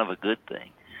be kind of a good thing.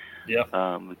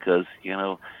 Yeah. Because you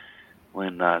know,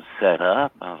 when I sat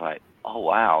up, I was like, oh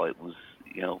wow, it was.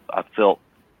 You know, I felt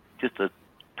just a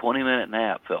 20-minute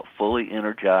nap, felt fully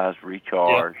energized, Yeah.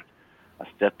 recharged. I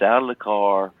stepped out of the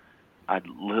car. I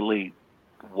literally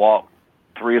walked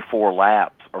 3 or 4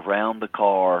 laps around the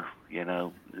car. You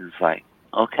know, it was like,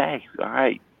 okay, all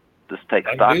right, let's take I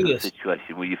can stock do of the this.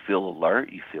 situation. Where you feel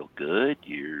alert, you feel good.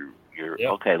 You're Yeah.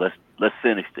 okay. Let's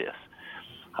finish this.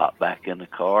 Hop back in the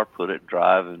car, put it in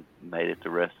drive, and made it the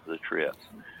rest of the trip.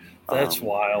 That's Um,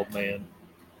 wild, man.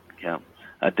 yeah,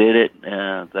 I did it.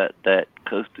 That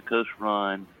coast to coast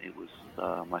run. It was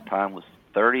my time was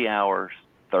 30 hours,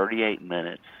 38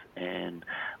 minutes, and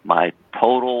my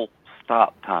total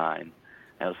stop time,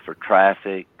 as for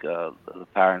traffic, the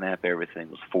power nap, everything,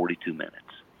 was 42 minutes.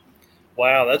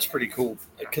 Wow, that's pretty cool.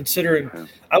 Considering, Yeah.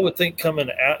 I would think coming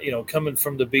out, you know, coming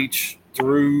from the beach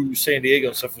through San Diego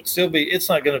and stuff would still be. It's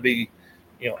not going to be,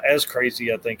 you know, as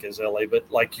crazy I think as LA, but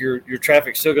like your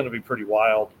traffic's still going to be pretty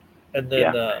wild. And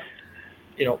then, Yeah.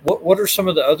 you know, what are some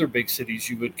of the other big cities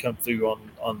you would come through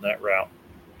on that route?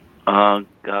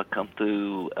 Come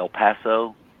through El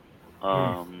Paso, Hmm.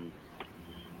 um,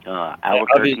 Yeah,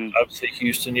 Albuquerque, obviously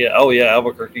Houston. Yeah. Oh yeah,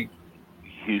 Albuquerque.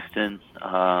 Houston.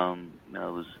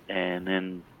 And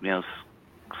then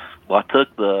well, I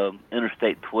took the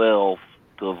Interstate 12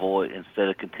 to avoid, instead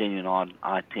of continuing on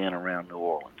I-10 around New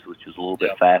Orleans, which is a little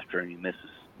bit Yeah. faster, and you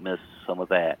miss some of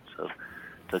that. So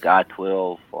took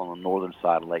I-12 on the northern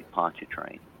side of Lake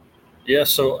Pontchartrain. Yeah.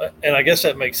 So, and I guess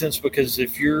that makes sense because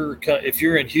if you're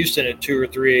in Houston at 2 or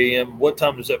 3 a.m., what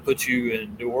time does that put you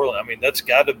in New Orleans? I mean, that's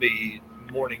got to be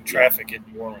morning Yeah, traffic in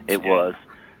New Orleans. it Yeah. was,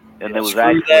 and Yeah. there was Screw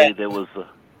actually that.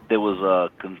 there was a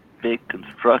big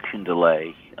construction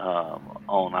delay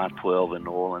on I-12 in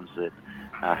New Orleans that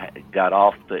I got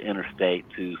off the interstate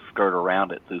to skirt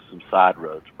around it through some side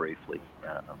roads briefly,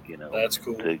 That's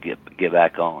cool. to get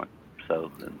back on.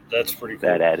 So That's pretty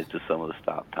that cool. added to some of the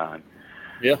stop time.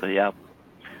 Yeah. But yeah,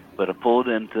 but I pulled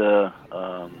into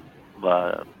uh,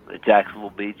 Jacksonville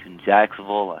Beach in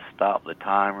Jacksonville. I stopped the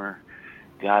timer,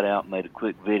 got out, made a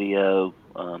quick video.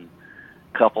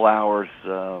 Couple hours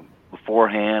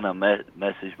beforehand, I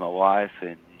messaged my wife,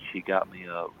 and she got me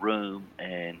a room,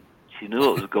 and she knew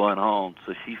what was going on,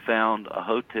 so she found a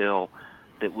hotel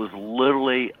that was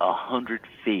literally 100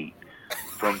 feet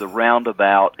from the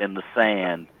roundabout in the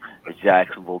sand at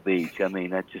Jacksonville Beach. I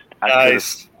mean, I could have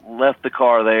Nice. left the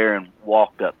car there and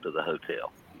walked up to the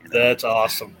hotel. That's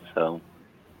awesome. So,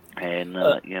 and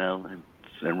Uh,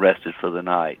 and rested for the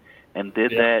night, and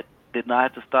did yeah. that. Did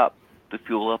not have to stop to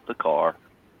fuel up the car.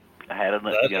 I had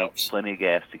enough, That helps. plenty of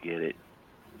gas to get it.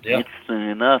 Yeah. Interestingly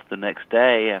enough, the next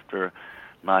day after a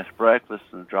nice breakfast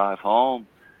and a drive home,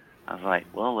 I was like,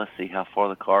 well, let's see how far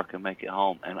the car can make it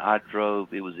home. And I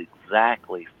drove. It was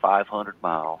exactly 500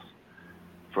 miles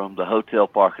from the hotel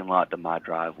parking lot to my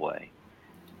driveway,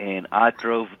 and I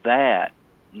drove that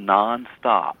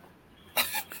nonstop.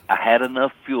 I had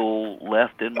enough fuel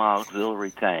left in my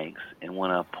auxiliary tanks, and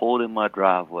when I pulled in my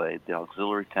driveway, the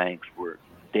auxiliary tanks were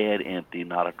dead empty,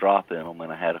 not a drop in them,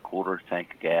 and I had a quarter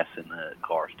tank of gas in the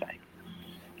car's tank.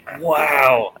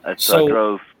 Wow. So I So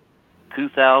drove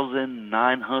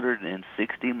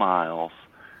 2,960 miles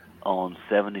on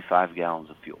 75 gallons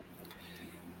of fuel.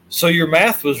 so your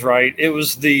math was right. It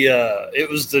was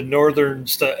the northern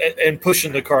stuff and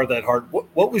pushing the car that hard.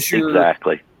 What was your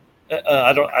Exactly.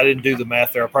 I didn't do the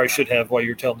math there. I probably should have while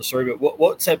you're telling the story. But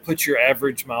what's that put your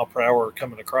average mile per hour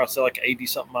coming across? Is that like 80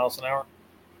 something miles an hour?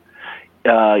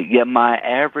 Yeah, my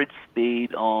average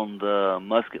speed on the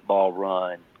musket ball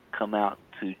run come out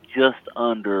to just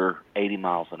under 80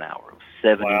 miles an hour, Wow.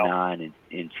 79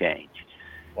 and change.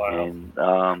 Wow. And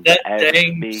the That average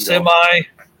dang speed on, semi.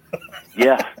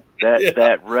 yeah, that Yeah.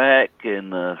 that wreck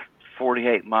and the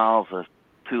 48 miles of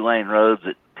 2-lane roads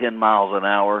at 10 miles an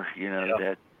hour, Yeah.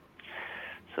 that.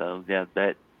 So yeah,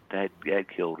 that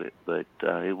killed it. But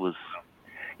it was,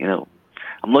 you know,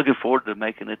 I'm looking forward to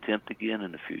making an attempt again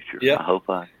in the future. Yeah. I hope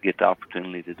I get the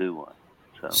opportunity to do one.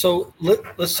 So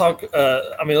let's talk.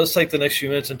 Let's take the next few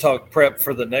minutes and talk prep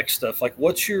for the next stuff. Like,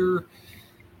 what's your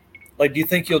do you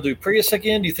think you'll do Prius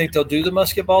again? Do you think they'll do the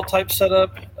musket ball type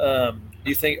setup? Do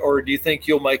you think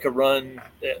you'll make a run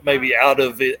maybe out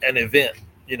of an event?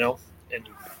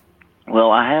 Well,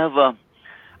 I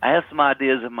have some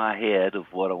ideas in my head of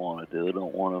what I want to do. I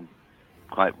don't want to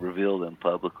quite reveal them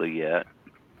publicly yet,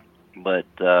 but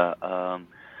I'm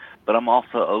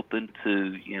also open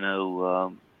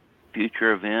to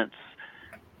future events,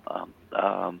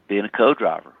 being a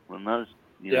co-driver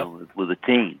with a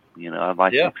team. I'd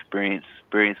like to experience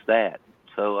that.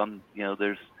 So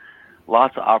there's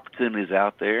lots of opportunities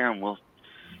out there, and we'll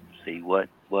see what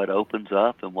opens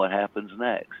up and what happens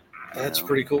next. That's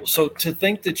pretty cool. So to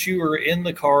think that you were in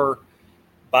the car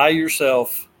by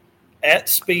yourself at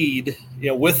speed,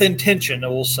 with intention, I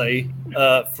will say,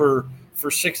 for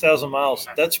 6,000 miles,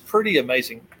 that's pretty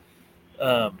amazing.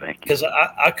 Because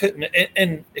I couldn't,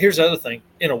 and here's the other thing,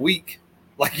 in a week,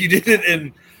 like you did it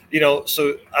in,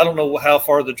 so I don't know how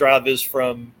far the drive is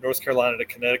from North Carolina to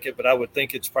Connecticut, but I would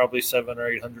think it's probably 700 or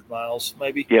 800 miles,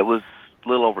 maybe. Yeah, it was a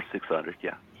little over 600.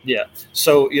 Yeah. Yeah.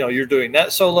 So, you're doing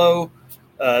that solo,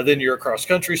 then you're a cross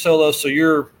country solo. So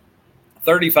you're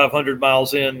 3,500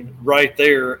 miles in right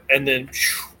there, and then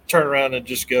turn around and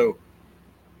just go.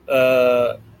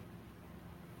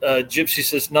 Gypsy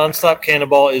says nonstop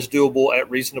cannonball is doable at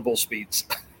reasonable speeds.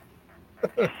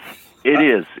 It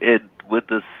is. With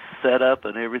the setup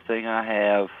and everything I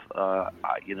have,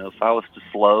 if I was to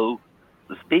slow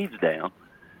the speeds down,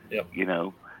 yep.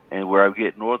 And where I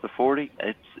get north of 40,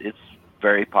 it's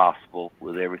very possible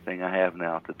with everything I have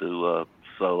now to do a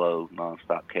solo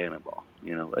nonstop cannonball.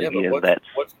 Again, that's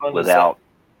without.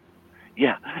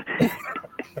 Yeah.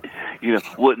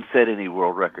 Wouldn't set any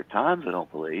world record times, I don't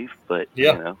believe, but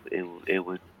it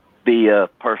would be a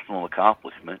personal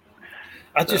accomplishment.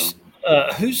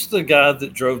 Who's the guy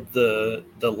that drove the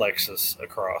Lexus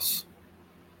across?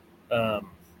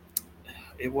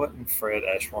 It wasn't Fred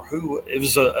Ashmore. It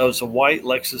was a white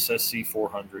Lexus SC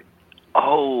 400.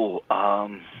 Oh,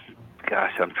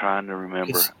 gosh, I'm trying to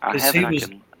remember.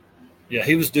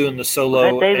 He was doing the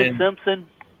solo. Was that David Simpson?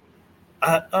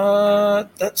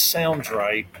 That sounds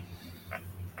right.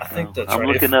 I think that's right. I'm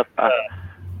looking up.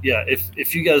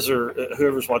 If you guys are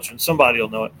whoever's watching, somebody will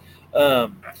know it.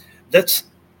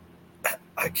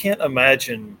 I can't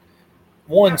imagine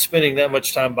spending that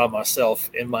much time by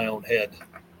myself in my own head.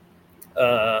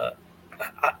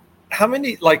 How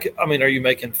many? Are you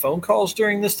making phone calls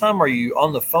during this time? Are you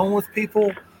on the phone with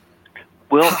people?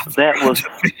 Well, that was to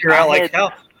figure out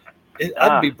how.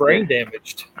 I'd be brain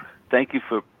damaged. Thank you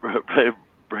for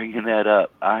bringing that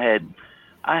up. I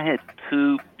had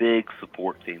two big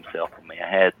support teams helping me. I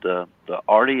had the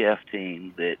RDF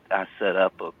team that I set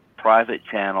up a private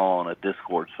channel on a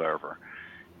Discord server,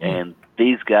 and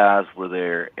these guys were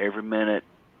there every minute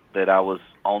that I was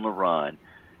on the run,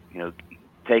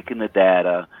 taking the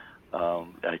data,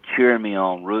 cheering me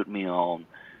on, rooting me on.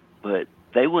 But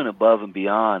they went above and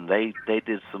beyond. They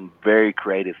did some very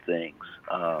creative things,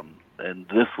 and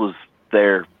this was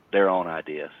their own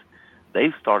ideas.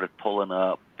 They started pulling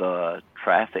up the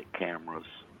traffic cameras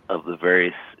of the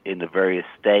various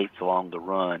states along the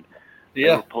run. Yeah.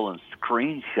 They were pulling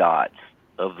screenshots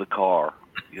of the car,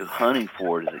 hunting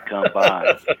for it as it come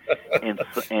by.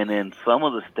 and in some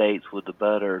of the states with the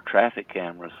better traffic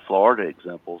cameras, Florida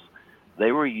examples,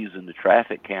 they were using the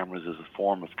traffic cameras as a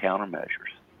form of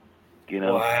countermeasures.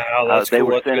 Wow, that's they cool.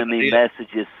 were sending me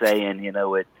messages saying,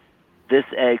 at this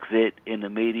exit in the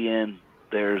median,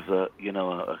 there's a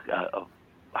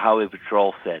highway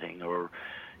patrol setting, or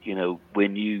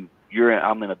when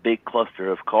I'm in a big cluster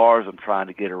of cars, I'm trying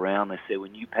to get around. They say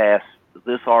when you pass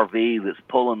this RV that's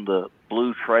pulling the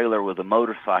blue trailer with a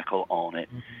motorcycle on it,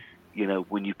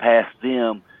 when you pass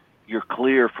them, you're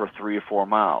clear for 3 or 4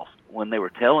 miles. When they were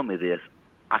telling me this,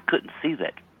 I couldn't see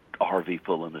that RV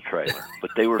pulling the trailer,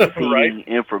 but they were feeding right.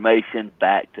 information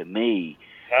back to me.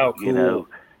 How cool.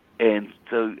 And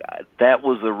so that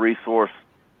was a resource.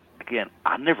 Again,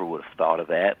 I never would have thought of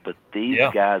that, but these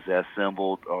guys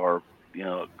assembled are,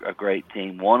 a great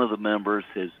team. One of the members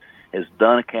has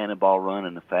done a cannonball run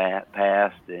in the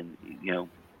past, and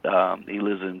he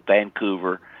lives in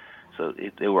Vancouver, so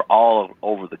they were all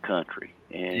over the country.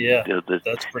 And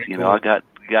that's pretty cool.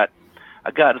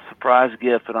 I got a surprise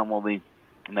gift that I'm gonna be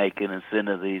making and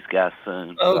sending to these guys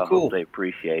soon. Oh, so I cool. hope they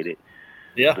appreciate it.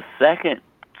 Yeah. The second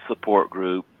support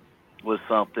group was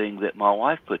something that my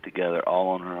wife put together all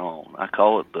on her own. I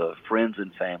call it the Friends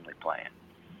and Family Plan.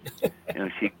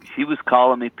 She was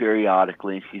calling me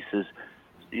periodically, and she says,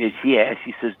 she asked,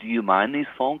 she says, "Do you mind these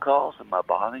phone calls? Am I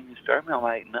bothering you, disturbing?" I'm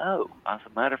like, "No. As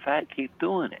a matter of fact, keep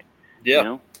doing it.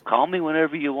 Yeah. Call me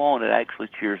whenever you want. It actually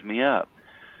cheers me up."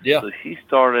 Yeah. So she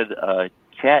started a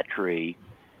chat tree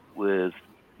with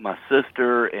my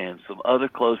sister and some other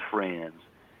close friends,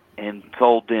 and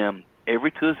told them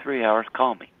every 2 or 3 hours,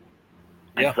 call me.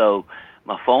 Yeah. And so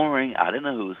my phone rang. I didn't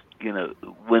know who was,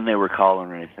 when they were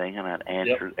calling or anything, and I'd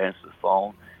answer the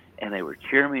phone, and they were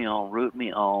cheering me on, rooting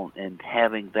me on, and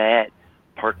having that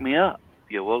perk me up.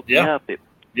 Woke me up. It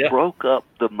broke up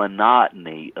the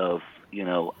monotony of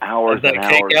hours and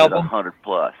hours at 100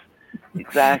 plus.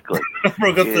 Exactly.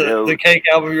 Broke up the Cake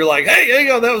album. You're like, hey, there you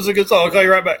go. That was a good song. I'll call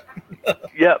you right back.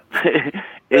 Yep.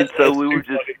 And so we were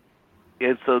just,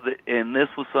 and this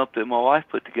was something my wife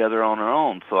put together on her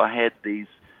own. So I had these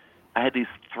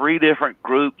 3 different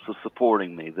groups of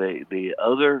supporting me. The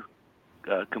other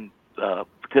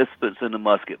participants in the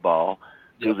musket ball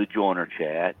through the joiner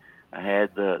chat. I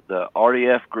had the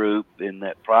RDF group in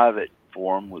that private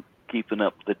forum with keeping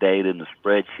up to date in the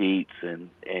spreadsheets, and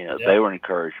they were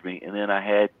encouraging me. And then I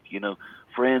had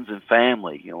friends and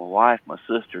family, my wife, my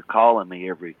sister, calling me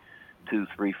every 2,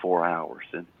 3, 4 hours.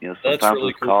 And sometimes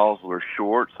those calls were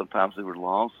short, sometimes they were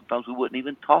long, sometimes we wouldn't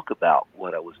even talk about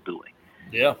what I was doing.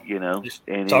 Yeah. Just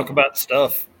and talk about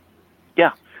stuff.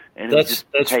 Yeah. And that's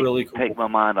really cool. Take my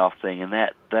mind off things.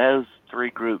 And those 3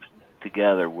 groups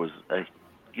together was a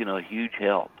huge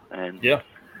help. And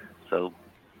so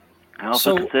I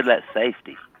also consider that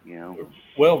safety,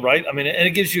 Well, right. I mean, and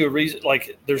it gives you a reason.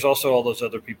 Like, there's also all those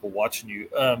other people watching you.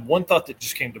 One thought that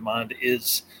just came to mind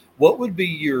is, what would be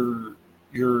your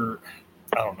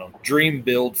I don't know, dream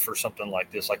build for something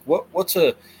like this? Like, what's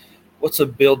a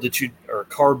build that or a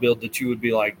car build that you would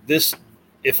be like, this?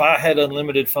 If I had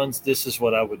unlimited funds, this is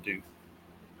what I would do.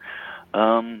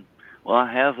 Well,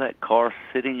 I have that car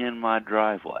sitting in my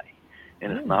driveway,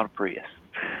 and it's not a Prius.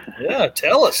 Yeah,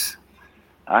 tell us.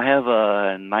 I have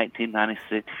a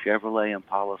 1996 Chevrolet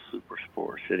Impala Super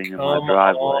Sport sitting in my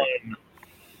driveway.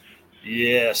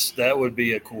 Yes, that would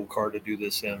be a cool car to do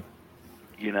this in.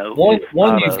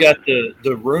 One, you've got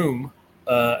the room,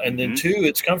 and then 2,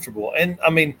 it's comfortable. And I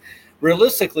mean,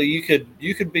 realistically, you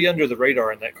could be under the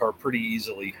radar in that car pretty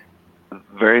easily.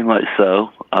 Very much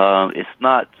so. It's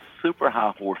not super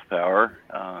high horsepower.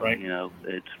 Right.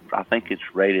 I think it's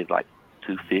rated like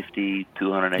 250,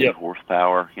 280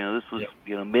 horsepower. This was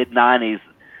mid 90s.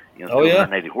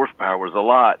 280 horsepower was a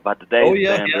lot by today's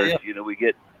standards. We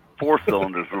get 4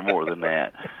 cylinders or more than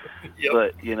that.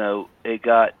 But it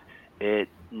got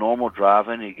normal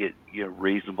driving. You get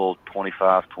reasonable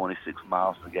 25, 26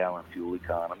 miles per gallon fuel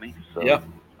economy. So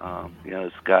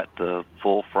it's got the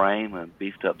full frame and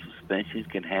beefed up suspension,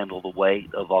 can handle the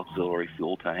weight of auxiliary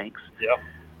fuel tanks. Yeah.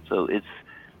 So it's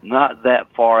not that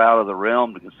far out of the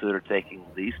realm to consider taking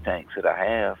these tanks that I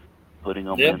have, putting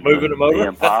them in the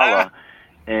Impala,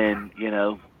 and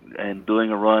and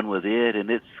doing a run with it, and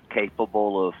it's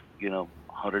capable of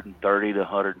 130 to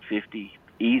 150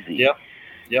 easy.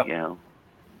 Yeah.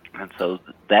 And so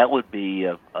that would be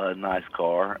a nice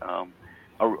car,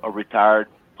 a retired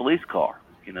police car.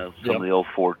 Some of the old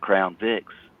Ford Crown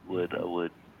Vics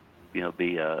would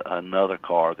be another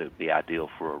car that would be ideal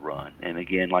for a run. And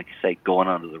again, like you say, going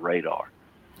under the radar.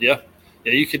 Yeah,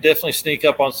 you could definitely sneak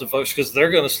up on some folks because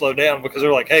they're going to slow down because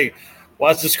they're like, hey,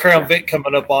 why is this Crown Vic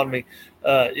coming up on me?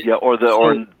 Or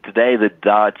today the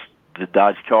Dodge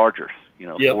Chargers,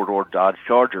 four-door Dodge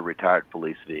Charger retired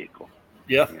police vehicle.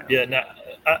 Yeah. Now,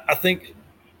 I think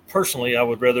personally, I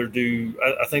would rather do.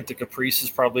 I think the Caprice is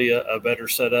probably a better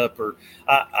setup. Or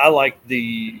I like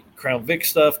the Crown Vic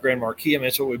stuff, Grand Marquis. I mean,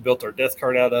 that's what we built our death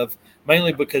card out of,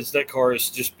 mainly because that car is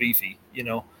just beefy,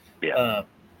 Yeah.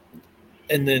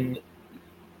 And then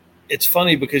it's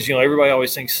funny because everybody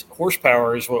always thinks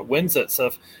horsepower is what wins that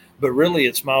stuff, but really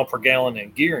it's mile per gallon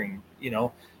and gearing.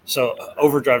 So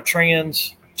overdrive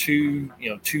trans,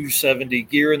 270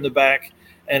 gear in the back,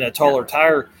 and a taller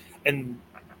tire, and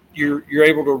you're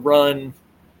able to run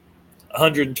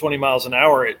 120 miles an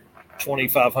hour at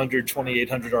 2,500,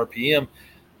 2,800 RPM,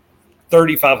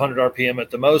 3,500 RPM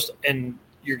at the most, and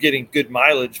you're getting good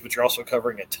mileage, but you're also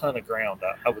covering a ton of ground.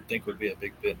 I would think would be a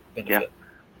big benefit. Yeah.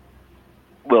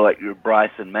 Well, like your Bryce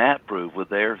and Matt proved with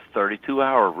their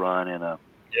 32-hour run in a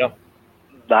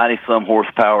 90-some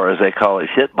horsepower, as they call it,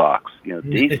 shitbox,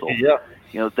 diesel.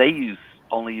 They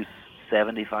only use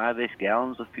 75-ish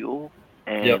gallons of fuel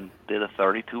and did a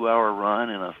 32-hour run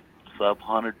in a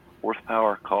sub-100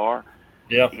 horsepower car.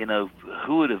 Yeah.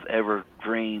 Who would have ever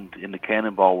dreamed in the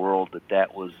cannonball world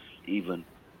that was even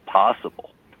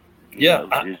possible?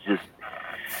 It's just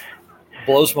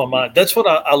Blows my mind. That's what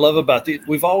I love about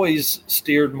we've always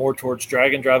steered more towards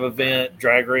drag and drive event,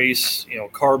 drag race,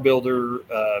 car builder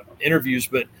interviews,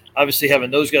 but obviously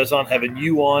having those guys on, having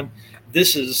you on,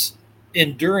 this is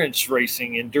endurance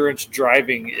racing, endurance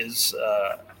driving is,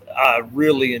 I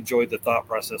really enjoyed the thought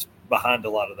process behind a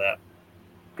lot of that.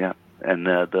 Yeah. And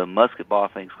the musket ball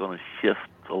thing is going to shift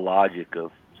the logic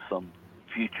of some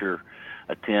future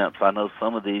attempts. I know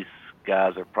some of these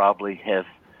guys are probably have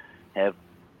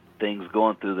things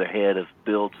going through their head of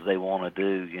builds they want to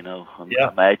do.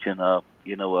 Imagine a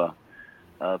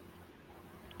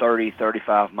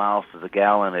 35 miles to the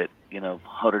gallon at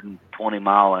 120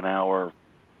 mile an hour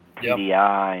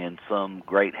TDI and some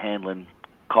great handling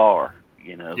car,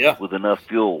 with enough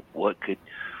fuel. What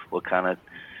kind of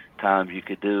times you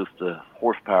could do if the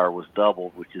horsepower was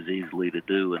doubled, which is easily to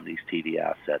do in these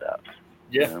TDI setups.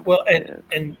 Yeah. Well,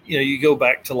 and you go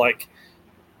back to like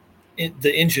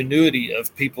the ingenuity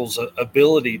of people's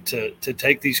ability to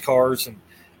take these cars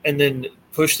and then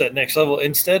push that next level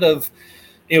instead of,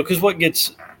 because what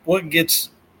gets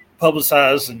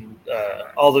publicized and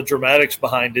all the dramatics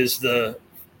behind is the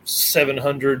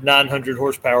 700, 900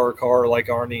 horsepower car like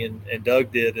Arnie and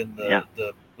Doug did in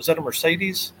the was that a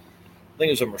Mercedes? I think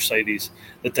it was a Mercedes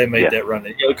that they made that run.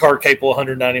 The car capable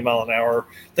 190 mile an hour,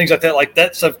 things like that. Like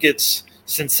that stuff gets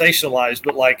sensationalized,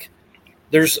 but like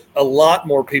there's a lot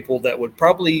more people that would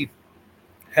probably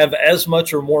have as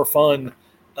much or more fun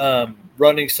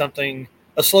running something,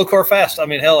 a slow car fast. I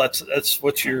mean, hell, that's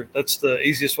the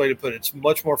easiest way to put it. It's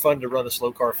much more fun to run a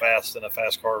slow car fast than a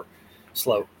fast car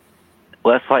slow.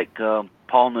 Well, that's like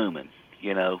Paul Newman.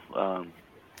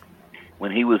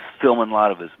 When he was filming a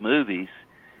lot of his movies,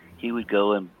 he would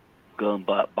go and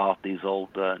bought these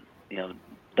old Datsun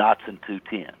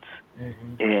 210s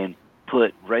and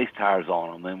put race tires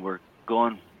on them, and we're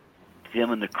going,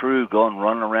 him and the crew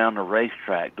running around the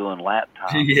racetrack doing lap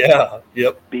times.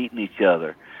 Beating each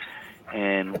other.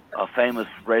 And a famous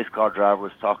race car driver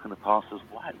was talking to Paul, says,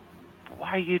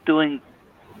 why are you doing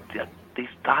these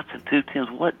Datsun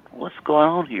 210s? What's going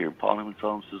on here? And Paul Newman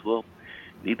told him, says, well,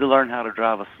 you need to learn how to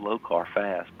drive a slow car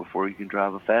fast before you can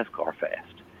drive a fast car fast.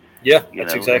 Yeah,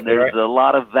 that's exactly right. There's a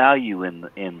lot of value in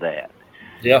that.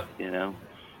 Yeah. Yeah,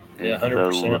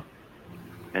 100%.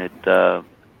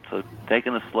 So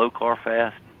taking a slow car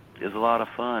fast is a lot of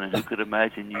fun, and who could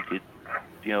imagine you could,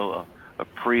 a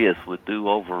Prius would do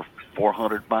over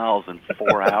 400 miles in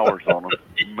 4 hours on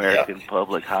American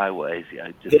public highways.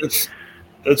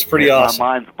 That's pretty awesome.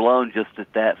 My mind's blown just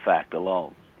at that fact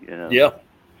alone. Yeah,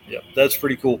 that's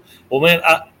pretty cool. Well, man,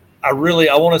 I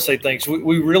want to say thanks.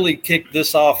 We really kicked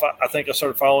this off. I think I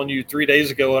started following you 3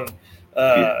 days ago, and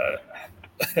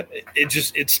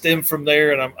it stemmed from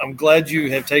there. And I'm glad you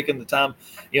have taken the time,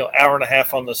 hour and a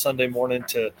half on the Sunday morning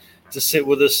to sit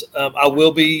with us. I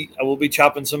will be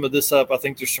chopping some of this up. I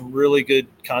think there's some really good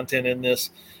content in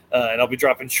this, and I'll be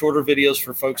dropping shorter videos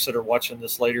for folks that are watching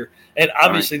this later. And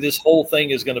obviously, this whole thing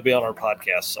is going to be on our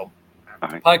podcast. So,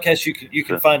 podcast you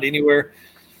can find anywhere.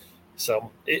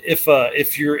 So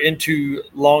if you're into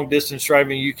long distance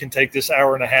driving, you can take this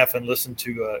hour and a half and listen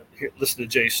to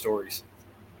Jay's stories.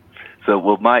 So,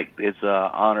 well, Mike, it's an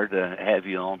honor to have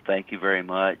you on. Thank you very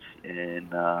much,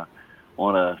 and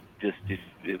want to just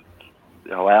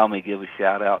allow me to give a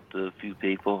shout out to a few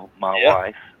people. My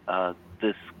wife.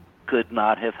 This could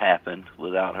not have happened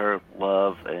without her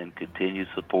love and continued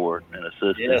support and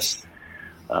assistance. Yes.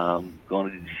 Going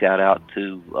to shout out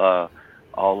to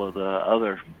all of the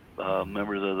other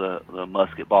members of the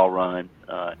musket ball run,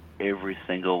 every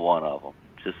single one of them.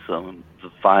 Just some of the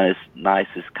finest,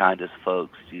 nicest, kindest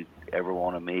folks you ever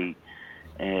want to meet,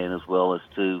 and as well as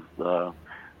to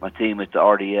my team at the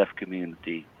RDF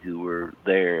community who were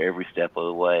there every step of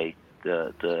the way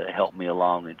to help me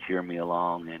along and cheer me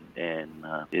along, and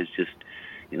it's just,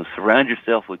 surround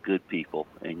yourself with good people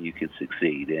and you can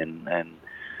succeed. And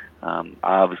I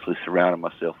obviously surrounded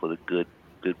myself with a good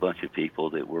bunch of people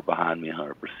that were behind me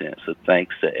 100%. So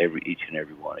thanks to each and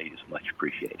every one of you. It's much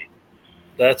appreciated.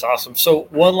 That's awesome. So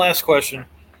one last question.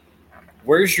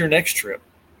 Where's your next trip?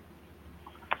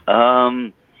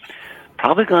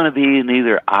 Probably going to be in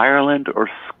either Ireland or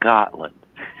Scotland.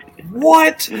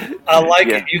 What? I like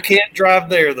it. You can't drive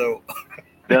there, though.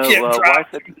 No,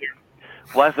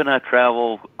 wife and I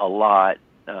travel a lot,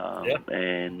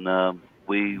 and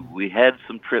we had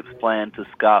some trips planned to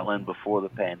Scotland before the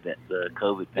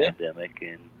COVID pandemic,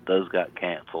 and those got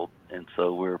canceled. And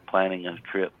so we're planning a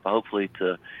trip, hopefully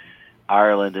to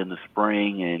Ireland in the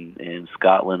spring and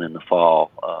Scotland in the fall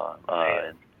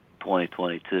in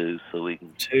 2022, so we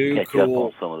can catch up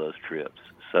on some of those trips.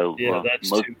 So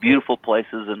most beautiful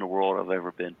places in the world I've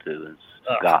ever been to is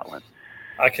Scotland.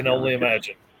 I can only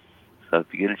imagine. So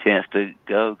if you get a chance to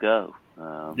go.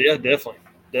 Yeah, definitely.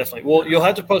 Well, you'll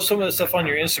have to post some of that stuff on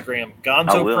your Instagram.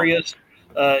 Gonzo Prius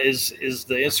is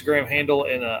the Instagram handle,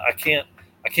 and I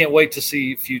can't wait to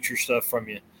see future stuff from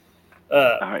you.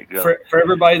 All right, go. For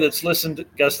everybody that's listened,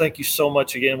 guys, thank you so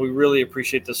much again. We really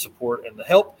appreciate the support and the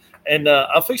help. And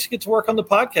I'll fix to get to work on the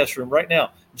podcast room right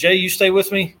now. Jay, you stay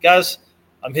with me, guys.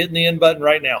 I'm hitting the end button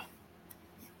right now.